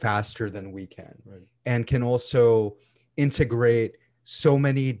magnitude faster than we can, right? And can also integrate so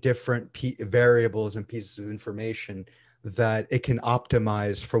many different variables and pieces of information that it can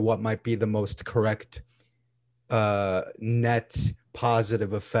optimize for what might be the most correct net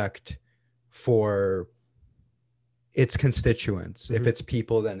positive effect for its constituents. If it's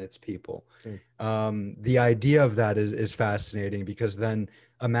people, then it's people. The idea of that is fascinating, because then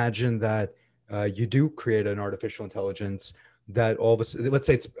imagine that you do create an artificial intelligence that all of a sudden, let's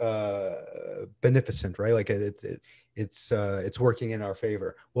say it's beneficent, right? Like it's working in our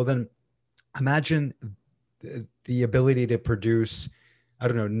favor. Well, then imagine the ability to produce, I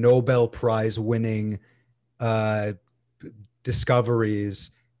don't know, Nobel Prize winning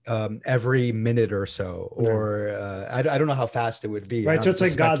discoveries every minute or so, or I don't know how fast it would be. Right, so it's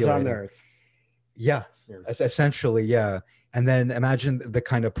like God's on earth. Yeah, essentially, yeah. And then imagine the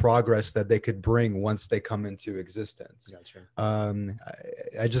kind of progress that they could bring once they come into existence. Gotcha.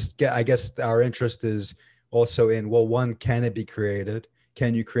 I guess our interest is also in, well, one, can it be created?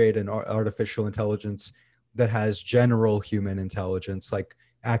 Can you create an artificial intelligence that has general human intelligence, like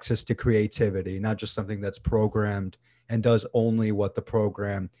access to creativity, not just something that's programmed and does only what the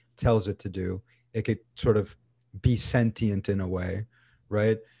program tells it to do? It could sort of be sentient in a way,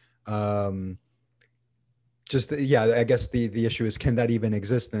 right? I guess the issue is, can that even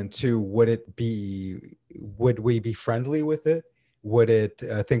exist? And two, would we be friendly with it? Would it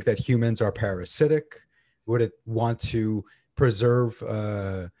think that humans are parasitic? Would it want to preserve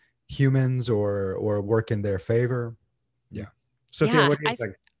humans or work in their favor? Yeah. Sophia, what do you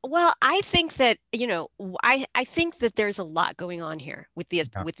think? Well, I think that, I think that there's a lot going on here with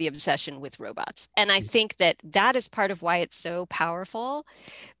the obsession with robots. And I think that is part of why it's so powerful,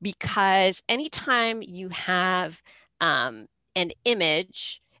 because anytime you have an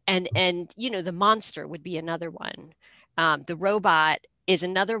image, and the monster would be another one. The robot is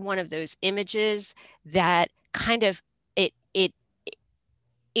another one of those images that kind of,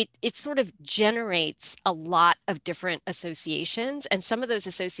 it sort of generates a lot of different associations, and some of those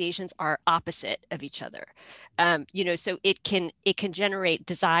associations are opposite of each other. So it can generate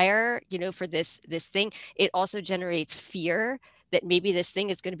desire, for this thing. It also generates fear that maybe this thing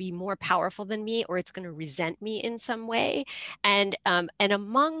is going to be more powerful than me, or it's going to resent me in some way. And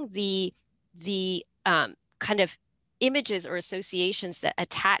among the kind of images or associations that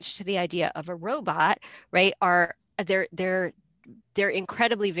attach to the idea of a robot, right, are they're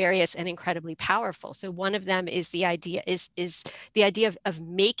incredibly various and incredibly powerful. So one of them is the idea of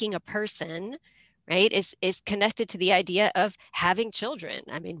making a person, right, is connected to the idea of having children.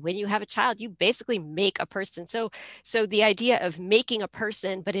 I mean, when you have a child, you basically make a person. So the idea of making a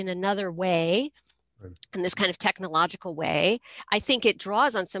person, but in another way, in this kind of technological way, I think it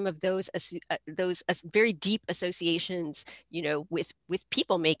draws on some of those very deep associations, with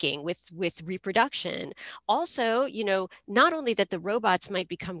people making, with reproduction. Also, not only that the robots might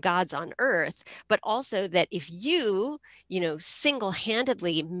become gods on Earth, but also that if you,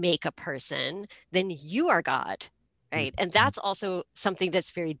 single-handedly make a person, then you are God. Right. And that's also something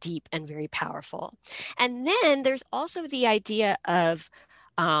that's very deep and very powerful. And then there's also the idea of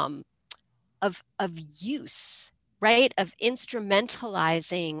use, right? Of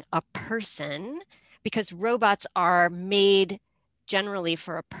instrumentalizing a person, because robots are made generally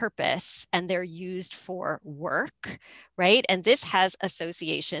for a purpose and they're used for work, right? And this has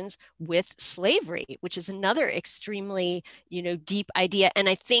associations with slavery, which is another extremely, deep idea. And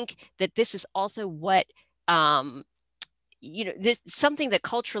I think that this is also what this something that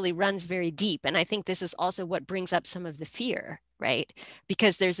culturally runs very deep. And I think this is also what brings up some of the fear, right?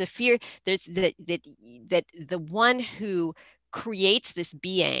 Because there's a fear, there's that the one who creates this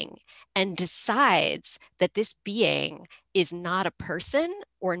being and decides that this being is not a person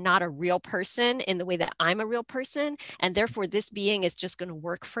or not a real person in the way that I'm a real person, and therefore this being is just going to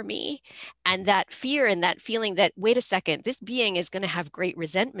work for me. And that fear and that feeling that, wait a second, this being is going to have great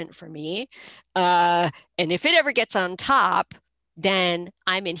resentment for me, and if it ever gets on top, then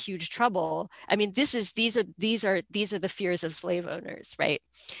I'm in huge trouble. I mean, these are the fears of slave owners, right?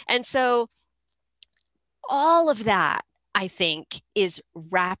 And so all of that, I think, is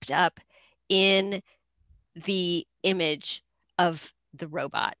wrapped up in the image of the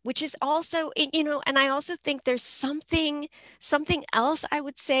robot, which is also, and I also think there's something else I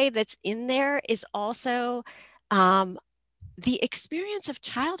would say that's in there is also the experience of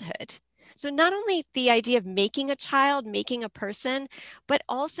childhood. So not only the idea of making a child, making a person, but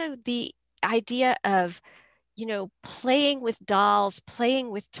also the idea of, playing with dolls,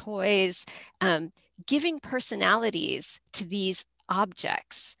 playing with toys, giving personalities to these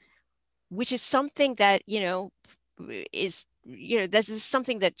objects, which is something that, this is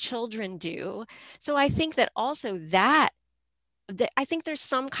something that children do. So I think that also I think there's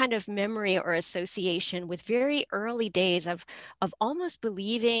some kind of memory or association with very early days of almost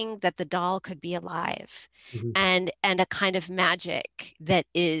believing that the doll could be alive, and a kind of magic that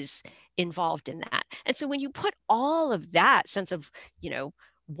is involved in that. And so when you put all of that sense of,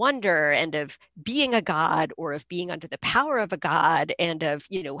 wonder and of being a god, or of being under the power of a god, and of,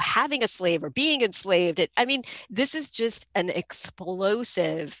 having a slave or being enslaved, I mean, this is just an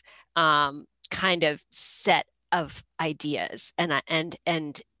explosive kind of set of ideas, and I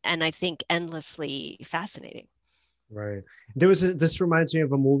think endlessly fascinating. Right. This reminds me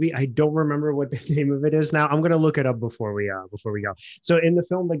of a movie. I don't remember what the name of it is now. I'm gonna look it up before we go. So in the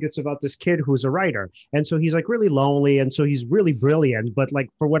film, like, it's about this kid who's a writer, and so he's like really lonely, and so he's really brilliant, but like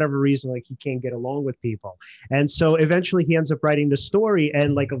for whatever reason, like he can't get along with people, and so eventually he ends up writing the story,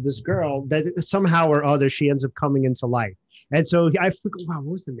 and like of this girl that somehow or other she ends up coming into life. And so I forgot, wow,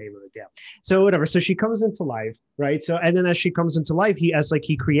 what was the name of it? Yeah. So whatever. So she comes into life, right? So, and then as she comes into life, he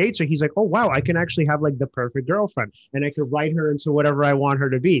creates her, he's like, oh, wow, I can actually have like the perfect girlfriend, and I could write her into whatever I want her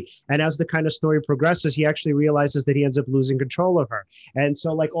to be. And as the kind of story progresses, he actually realizes that he ends up losing control of her. And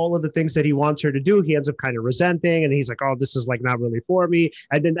so like all of the things that he wants her to do, he ends up kind of resenting, and he's like, oh, this is like not really for me.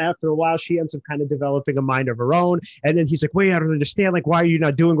 And then after a while, she ends up kind of developing a mind of her own. And then he's like, wait, I don't understand. Like, why are you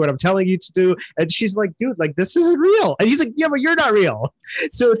not doing what I'm telling you to do? And she's like, dude, like, this isn't real. And he's like, yeah, but you're not real.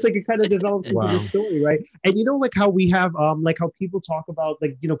 So it's like it kind of develops into the story, right? And like how we have like how people talk about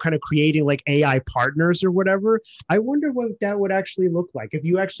like, kind of creating like AI partners or whatever. I wonder what that would actually look like. If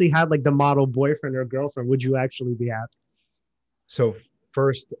you actually had like the model boyfriend or girlfriend, would you actually be happy? So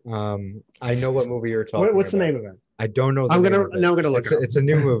first, I know what movie you're talking about. What's the name of it? I don't know. I'm gonna look it up. It's a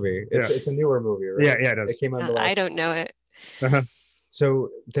new movie. It's a newer movie, right? Yeah, it is. It came out. I don't know it. Uh-huh. So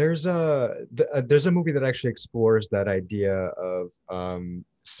there's a movie that actually explores that idea of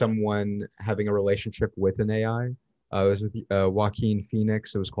someone having a relationship with an AI, It was with Joaquin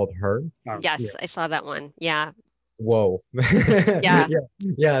Phoenix. It was called Her. Yes, I saw that one. Yeah. Whoa. Yeah.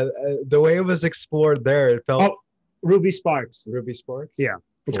 Yeah. The way it was explored there, it felt. Ruby Sparks. Ruby Sparks. Yeah,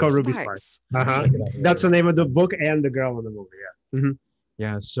 it's Cool. called Ruby Sparks. That's the name of the book and the girl in the movie. Yeah. Mm-hmm.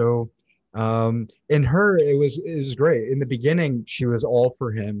 Yeah. So, in Her, it was great. In the beginning, she was all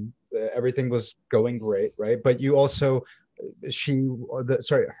for him. Everything was going great, right? But you also,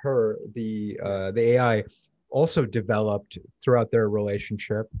 her, the AI, also developed throughout their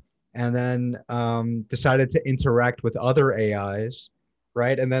relationship, and then decided to interact with other AIs,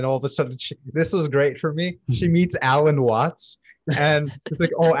 right? And then all of a sudden, this was great for me. She meets Alan Watts, and it's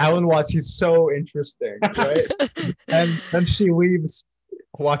like, oh, Alan Watts, he's so interesting, right? And then she leaves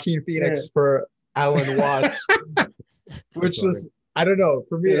Joaquin Phoenix for Alan Watts, which was, I don't know,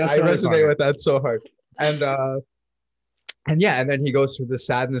 for me, I resonate with that so hard. And yeah, and then he goes through the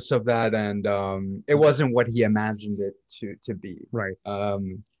sadness of that, and it wasn't what he imagined it to be. Right.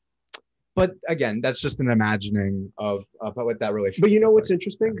 But again, that's just an imagining of what that relationship. But you know what's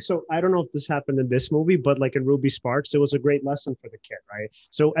interesting? So I don't know if this happened in this movie, but like in Ruby Sparks, it was a great lesson for the kid, right?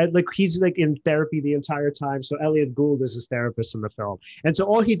 So like he's like in therapy the entire time. So Elliot Gould is his therapist in the film, and so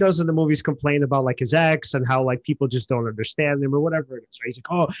all he does in the movie is complain about like his ex and how like people just don't understand him or whatever it is, right? He's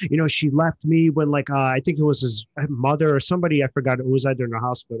like, oh, you know, she left me when like I think it was his mother or somebody, I forgot, it was either in the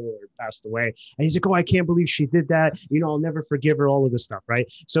hospital or passed away, and he's like, oh, I can't believe she did that. You know, I'll never forgive her. All of this stuff, right?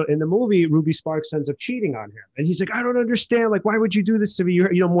 So in the movie, Ruby Sparks ends up cheating on him, and he's like, I don't understand, like, why would you do this to me?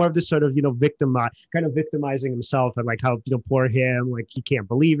 You're, you know, more of this sort of, you know, kind of victimizing himself, and like how, you know, poor him, like he can't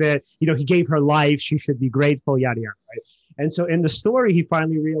believe it, you know, he gave her life, she should be grateful, yada yada, right? And so in the story, he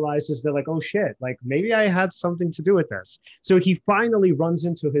finally realizes that like, oh shit, like maybe I had something to do with this. So he finally runs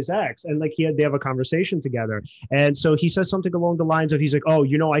into his ex, and like they have a conversation together. And so he says something along the lines of, he's like, oh,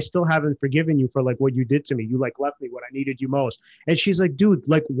 you know, I still haven't forgiven you for like what you did to me. You like left me when I needed you most. And she's like, dude,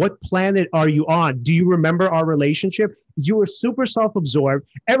 like what planet are you on? Do you remember our relationship? You were super self-absorbed.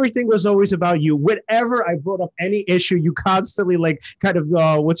 Everything was always about you. Whenever I brought up any issue, you constantly like kind of,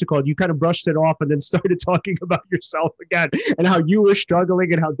 what's it called? You kind of brushed it off and then started talking about yourself again and how you were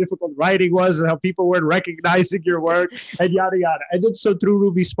struggling and how difficult writing was and how people weren't recognizing your work and yada, yada. And then so through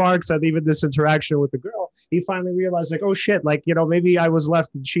Ruby Sparks and even this interaction with the girl, he finally realized like, oh shit, like, you know, maybe I was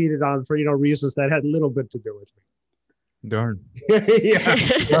left and cheated on for, you know, reasons that had a little bit to do with me. Darn. Yeah.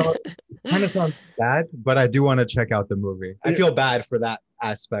 Well, kind of sounds bad, but I do want to check out the movie. I feel bad for that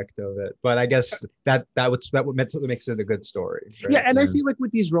aspect of it, but I guess that what makes it a good story. Right? Yeah, and I feel like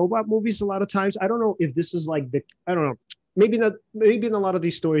with these robot movies, a lot of times, I don't know if this is like I don't know. Maybe not. Maybe in a lot of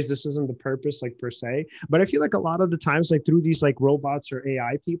these stories, this isn't the purpose, like per se. But I feel like a lot of the times, like through these like robots or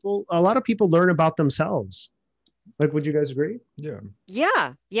AI people, a lot of people learn about themselves. Like, would you guys agree? Yeah,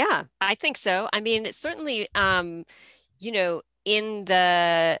 I think so. I mean, it's certainly, you know, in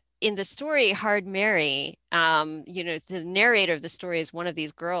the story Hard Mary, you know, the narrator of the story is one of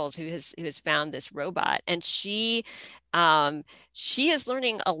these girls who has found this robot, and she is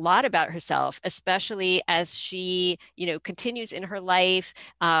learning a lot about herself, especially as she, you know, continues in her life,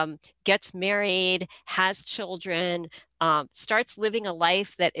 gets married, has children, starts living a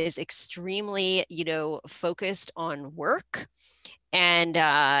life that is extremely, you know, focused on work.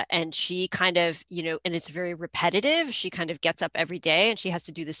 And she kind of, you know, and it's very repetitive. She kind of gets up every day and she has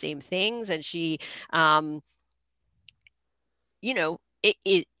to do the same things. And she, you know,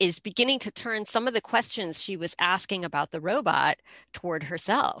 it is beginning to turn some of the questions she was asking about the robot toward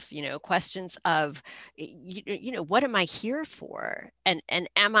herself, you know, questions of, you know, what am I here for? And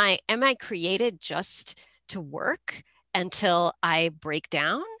am I created just to work until I break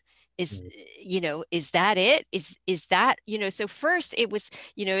down? Is, you know, is that it? Is that, you know, so first it was,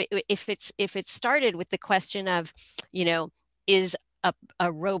 you know, if it started with the question of, you know, is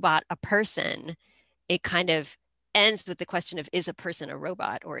a robot a person, it kind of ends with the question of, is a person a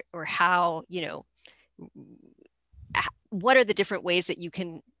robot, or how, you know, what are the different ways that you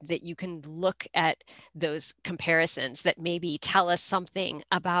can look at those comparisons that maybe tell us something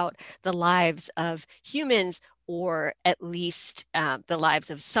about the lives of humans, or at least the lives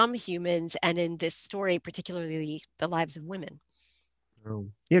of some humans, and in this story, particularly the lives of women. Oh.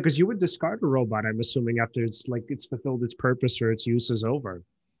 Yeah, because you would discard a robot, I'm assuming, after it's fulfilled its purpose or its use is over,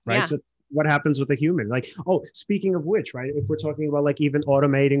 right? Yeah. So what happens with a human? Like, oh, speaking of which, right, if we're talking about like even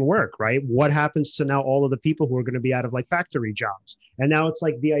automating work, right, what happens to now all of the people who are going to be out of like factory jobs? And now it's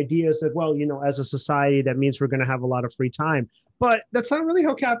like the idea is that, well, you know, as a society, that means we're going to have a lot of free time. But that's not really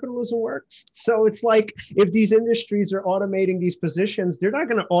how capitalism works. So it's like if these industries are automating these positions, they're not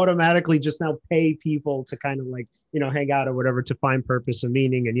going to automatically just now pay people to kind of like, hang out or whatever to find purpose and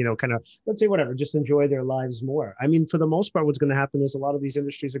meaning and, kind of, let's say, whatever, just enjoy their lives more. I mean, for the most part, what's going to happen is a lot of these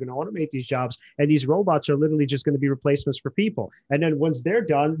industries are going to automate these jobs, and these robots are literally just going to be replacements for people. And then once they're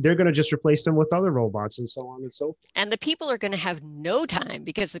done, they're going to just replace them with other robots and so on and so forth. And the people are going to have no time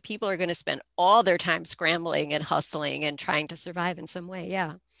because the people are going to spend all their time scrambling and hustling and trying to survive in some way.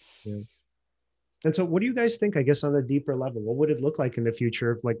 Yeah. And so what do you guys think, I guess, on a deeper level? What would it look like in the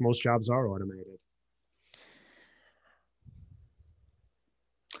future if like most jobs are automated?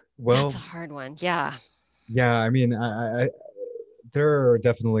 Well, that's a hard one. Yeah. Yeah, I mean, there are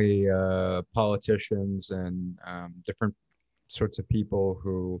definitely politicians and different sorts of people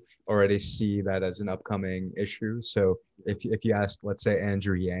who already see that as an upcoming issue. So if you ask, let's say,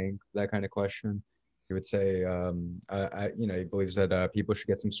 Andrew Yang that kind of question, he would say, he believes that people should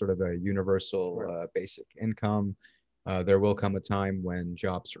get some sort of a universal basic income. There will come a time when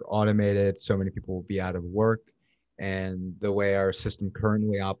jobs are automated, so many people will be out of work, and the way our system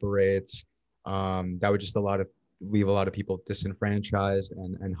currently operates, that would just leave a lot of people disenfranchised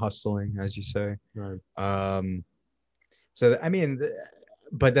and hustling, as you say. Right. So I mean,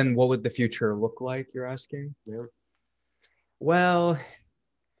 but then what would the future look like, you're asking? Yeah. Well,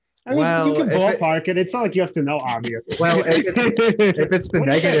 I mean, you can ballpark it. It's not like you have to know, obviously. Well, if it's the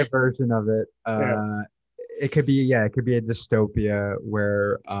negative version of it, it could be a dystopia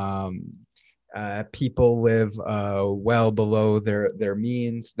where people live well below their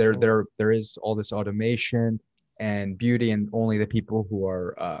means. There is all this automation and beauty, and only the people who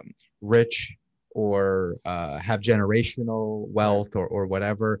are rich or have generational wealth or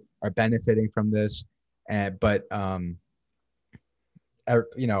whatever are benefiting from this. But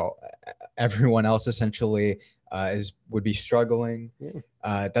everyone else essentially would be struggling.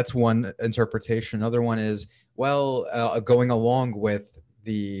 That's one interpretation. Another one is, going along with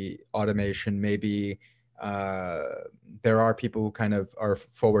the automation, maybe there are people who kind of are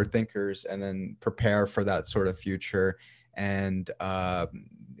forward thinkers and then prepare for that sort of future, and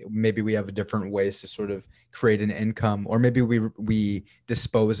maybe we have different ways to sort of create an income, or maybe we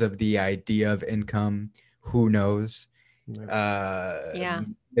dispose of the idea of income. Who knows?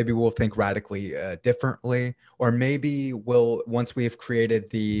 Maybe we'll think radically differently, or maybe once we've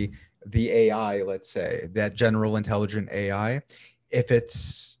created the AI, let's say that general intelligent AI, if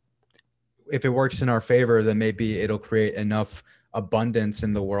it works in our favor, then maybe it'll create enough abundance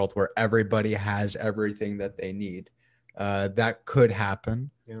in the world where everybody has everything that they need. That could happen.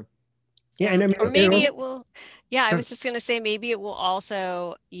 Yeah, and I mean, or maybe it will. Yeah, I was just going to say, maybe it will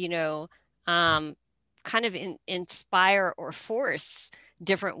also, kind of inspire or force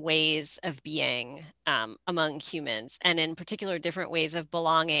different ways of being among humans, and in particular different ways of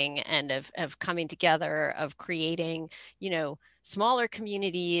belonging and of coming together, of creating smaller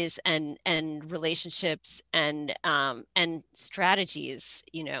communities and relationships and strategies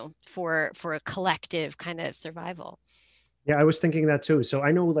for a collective kind of survival. Yeah, I was thinking that too. So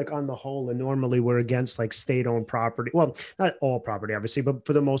I know, like, on the whole, and normally we're against like state-owned property. Well, not all property, obviously, but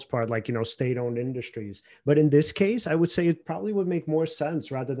for the most part, like, state-owned industries. But in this case, I would say it probably would make more sense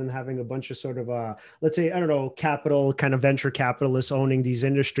rather than having a bunch of sort of, let's say, I don't know, capital kind of venture capitalists owning these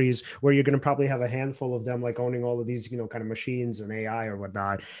industries, where you're going to probably have a handful of them like owning all of these, kind of machines and AI or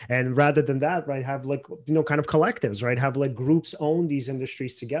whatnot. And rather than that, right, have like, kind of collectives, right, have like groups own these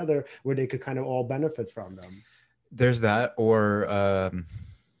industries together where they could kind of all benefit from them. There's that, or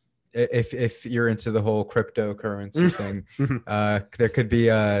if you're into the whole cryptocurrency thing, there could be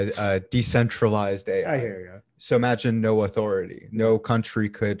a decentralized AI. I hear you. So imagine no authority, no country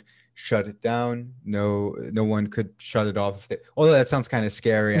could shut it down, no one could shut it off. Although that sounds kind of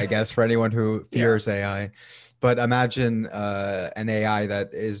scary, I guess, for anyone who fears AI. But imagine an AI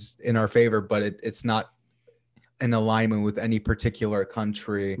that is in our favor, but it's not in alignment with any particular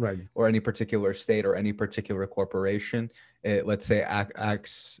country, right, or any particular state or any particular corporation. It, let's say,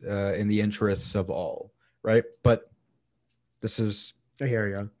 acts in the interests of all, right? But this is, I hear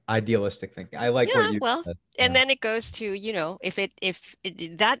you, idealistic thinking. I like what you said. And then it goes to, if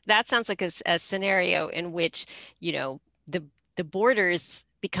that sounds like a scenario in which, the borders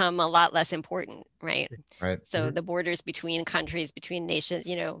become a lot less important, right? So the borders between countries, between nations,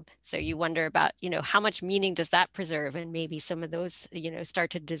 so you wonder about, how much meaning does that preserve, and maybe some of those,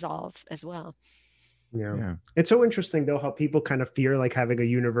 start to dissolve as well. Yeah. It's so interesting though how people kind of fear like having a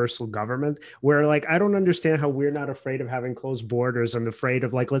universal government, where like I don't understand how we're not afraid of having closed borders. I'm afraid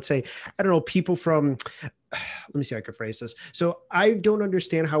of, like, let's say, I don't know, people from let me see how I could phrase this. So I don't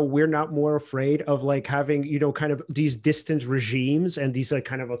understand how we're not more afraid of like having, you know, kind of these distant regimes and these like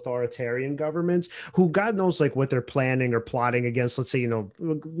kind of authoritarian governments who God knows like what they're planning or plotting against, let's say, you know,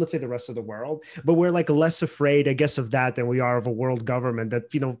 let's say the rest of the world. But we're like less afraid, I guess, of that than we are of a world government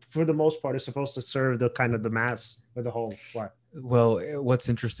that, you know, for the most part is supposed to serve the kind of the mass or the whole. What? Well, what's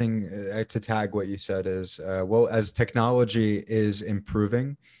interesting to tag what you said is, well, as technology is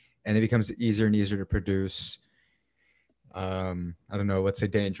improving and it becomes easier and easier to produce, I don't know, let's say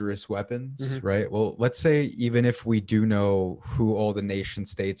dangerous weapons, right? Well, let's say even if we do know who all the nation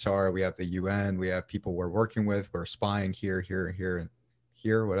states are, we have the UN, we have people we're working with, we're spying here,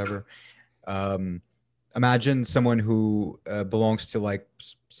 whatever. Imagine someone who belongs to like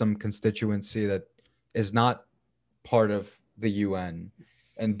some constituency that is not part of the UN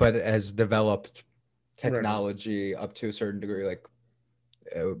but has developed technology up to a certain degree, like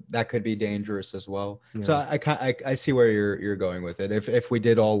that could be dangerous as well. Yeah. So I see where you're going with it. If we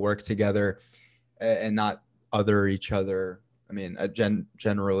did all work together and not other each other, I mean,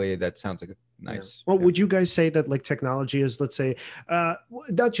 generally that sounds like nice. Yeah. Well, would you guys say that like technology is, let's say,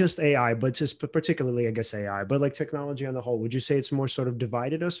 not just AI, but just particularly, I guess, AI, but like technology on the whole, would you say it's more sort of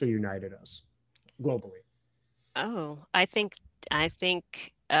divided us or united us globally? Oh, I think it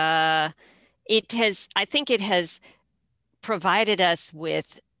has provided us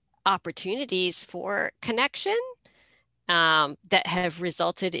with opportunities for connection that have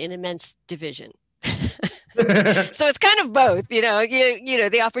resulted in immense division. So it's kind of both, you know,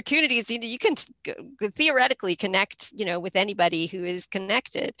 the opportunities, you can theoretically connect, with anybody who is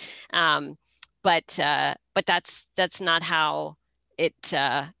connected. But that's not how it's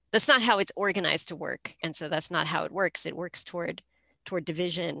organized to work. And so that's not how it works. It works toward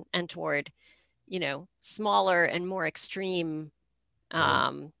division and toward, smaller and more extreme,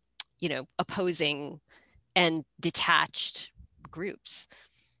 opposing and detached groups.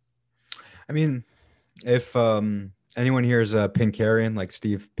 I mean, if anyone here is a Pinkarian, like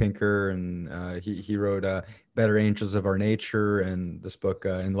Steve Pinker, and he wrote Better Angels of Our Nature and this book,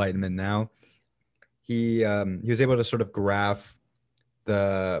 Enlightenment Now, he was able to sort of graph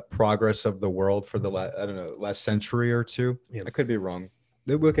the progress of the world for the last century or two. Yeah. I could be wrong.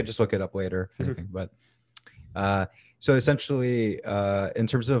 We could just look it up later if anything. But so essentially, in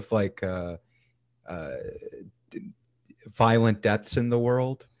terms of like violent deaths in the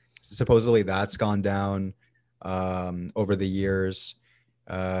world, supposedly that's gone down over the years.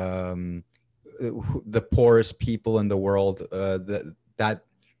 The poorest people in the world, the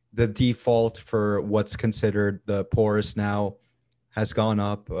default for what's considered the poorest now has gone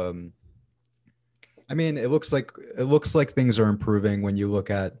up. I mean, it looks like things are improving when you look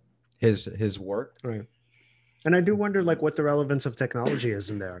at his work. Right. And I do wonder, like, what the relevance of technology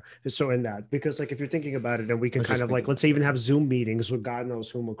is in there. So in that, because like, if you're thinking about it, and we can kind of like, let's say even have Zoom meetings with God knows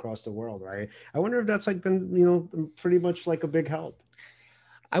whom across the world, right? I wonder if that's like been, pretty much like a big help.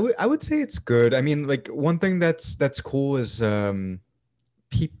 I would say it's good. I mean, like one thing that's cool is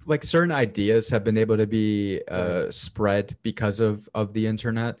like certain ideas have been able to be spread because of the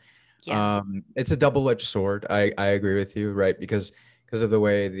internet. Yeah. It's a double-edged sword. I agree with you, right? Because of the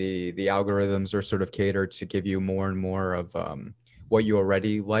way the algorithms are sort of catered to give you more and more of what you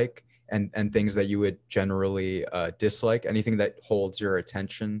already like and things that you would generally dislike, anything that holds your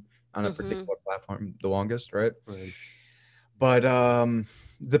attention on a particular platform the longest, right? But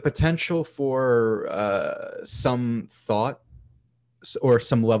the potential for some thought or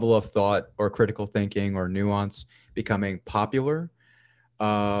some level of thought or critical thinking or nuance becoming popular,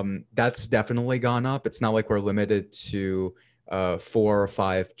 that's definitely gone up. It's not like we're limited to 4 or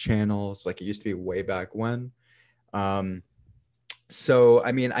 5 channels like it used to be way back when. So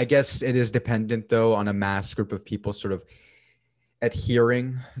I mean, I guess it is dependent though on a mass group of people sort of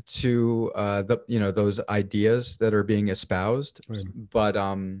adhering to those ideas that are being espoused. But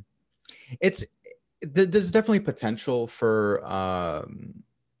there's definitely potential for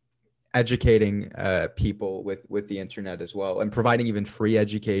educating people with the internet as well, and providing even free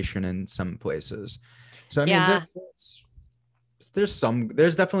education in some places. So I mean, there's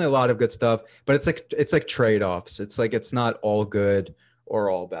definitely a lot of good stuff, but it's like trade-offs. It's like it's not all good or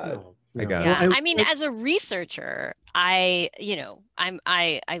all bad. No. I guess. Yeah. I mean, as a researcher, I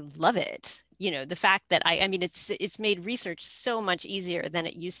love it. the fact that I mean, it's made research so much easier than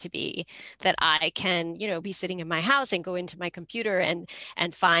it used to be, that I can, be sitting in my house and go into my computer and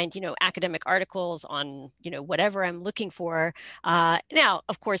find, academic articles on, whatever I'm looking for. Now,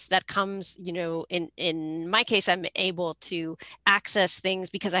 of course, that comes, in my case, I'm able to access things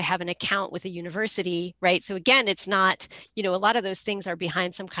because I have an account with a university, right? So again, it's not, a lot of those things are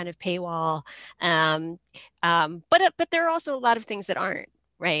behind some kind of paywall. But there are also a lot of things that aren't,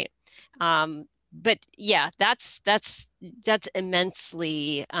 right? But yeah, that's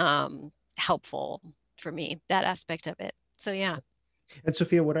immensely helpful for me, that aspect of it. So yeah. And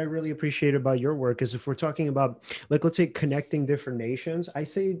Sophia, what I really appreciate about your work is if we're talking about, like, let's say connecting different nations, I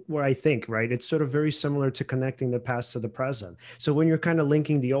say where I think, right, it's sort of very similar to connecting the past to the present. So when you're kind of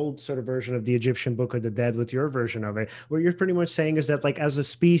linking the old sort of version of the Egyptian Book of the Dead with your version of it, what you're pretty much saying is that, like, as a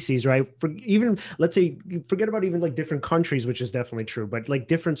species, right, even, let's say, forget about even like different countries, which is definitely true, but like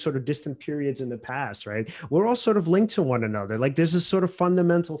different sort of distant periods in the past, right, we're all sort of linked to one another. Like there's this sort of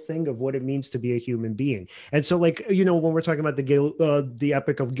fundamental thing of what it means to be a human being. And so, like, when we're talking about the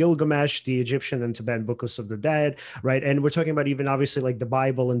Epic of Gilgamesh, the Egyptian and Tibetan Books of the Dead, right? And we're talking about even obviously like the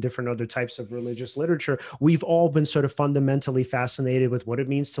Bible and different other types of religious literature. We've all been sort of fundamentally fascinated with what it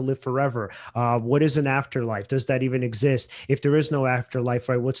means to live forever. What is an afterlife? Does that even exist? If there is no afterlife,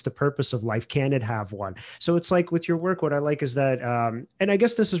 right, what's the purpose of life? Can it have one? So it's like with your work, what I like is that, and I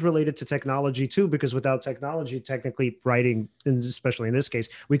guess this is related to technology too, because without technology, technically writing, and especially in this case,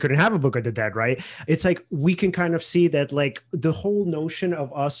 we couldn't have a Book of the Dead, right? It's like we can kind of see that, like, the whole notion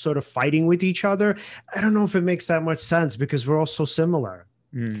of us sort of fighting with each other, I don't know if it makes that much sense because we're all so similar.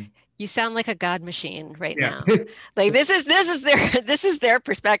 You sound like a God machine right now. Like this is their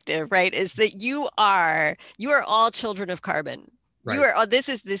perspective, right? Is that you are all children of carbon. Right. You are this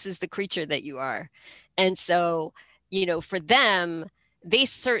is the creature that you are. And so, for them, they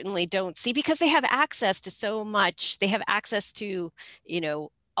certainly don't see, because they have access to so much. They have access to,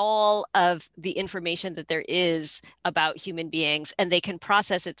 all of the information that there is about human beings, and they can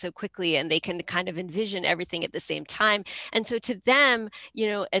process it so quickly, and they can kind of envision everything at the same time. And so to them,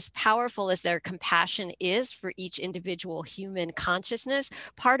 as powerful as their compassion is for each individual human consciousness,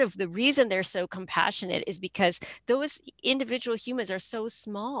 part of the reason they're so compassionate is because those individual humans are so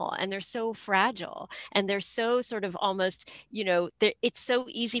small, and they're so fragile, and they're so sort of almost, it's so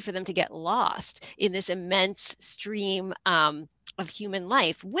easy for them to get lost in this immense stream of human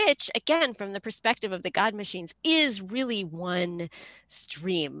life, which, again, from the perspective of the God machines, is really one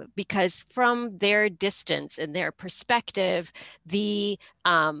stream, because from their distance and their perspective, the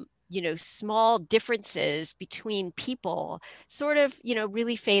small differences between people sort of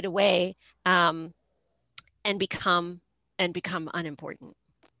really fade away and become unimportant.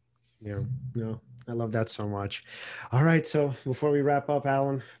 Yeah, no, I love that so much. All right, so before we wrap up,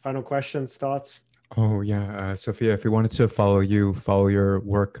 Alan, final questions, thoughts? Oh yeah, Sophia, if we wanted to follow your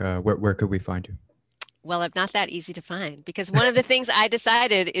work, where could we find you? Well, I'm not that easy to find, because one of the things I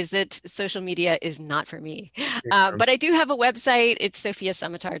decided is that social media is not for me. But I do have a website. It's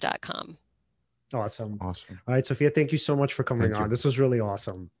sofiasamatar.com. Awesome. All right, Sophia, thank you so much for coming on. This was really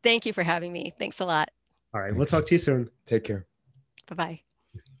awesome. Thank you for having me. Thanks a lot. All right, we'll talk to you soon. Take care. Bye-bye.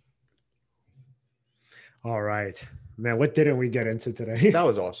 All right. Man, what didn't we get into today? That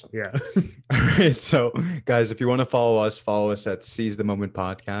was awesome. Yeah. All right. So, guys, if you want to follow us at Seize the Moment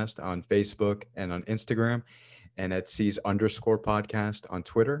Podcast on Facebook and on Instagram, and at Seize_podcast on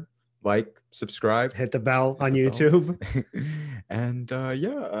Twitter. Like, subscribe, hit the bell on YouTube. And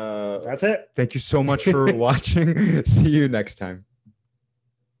that's it. Thank you so much for watching. See you next time.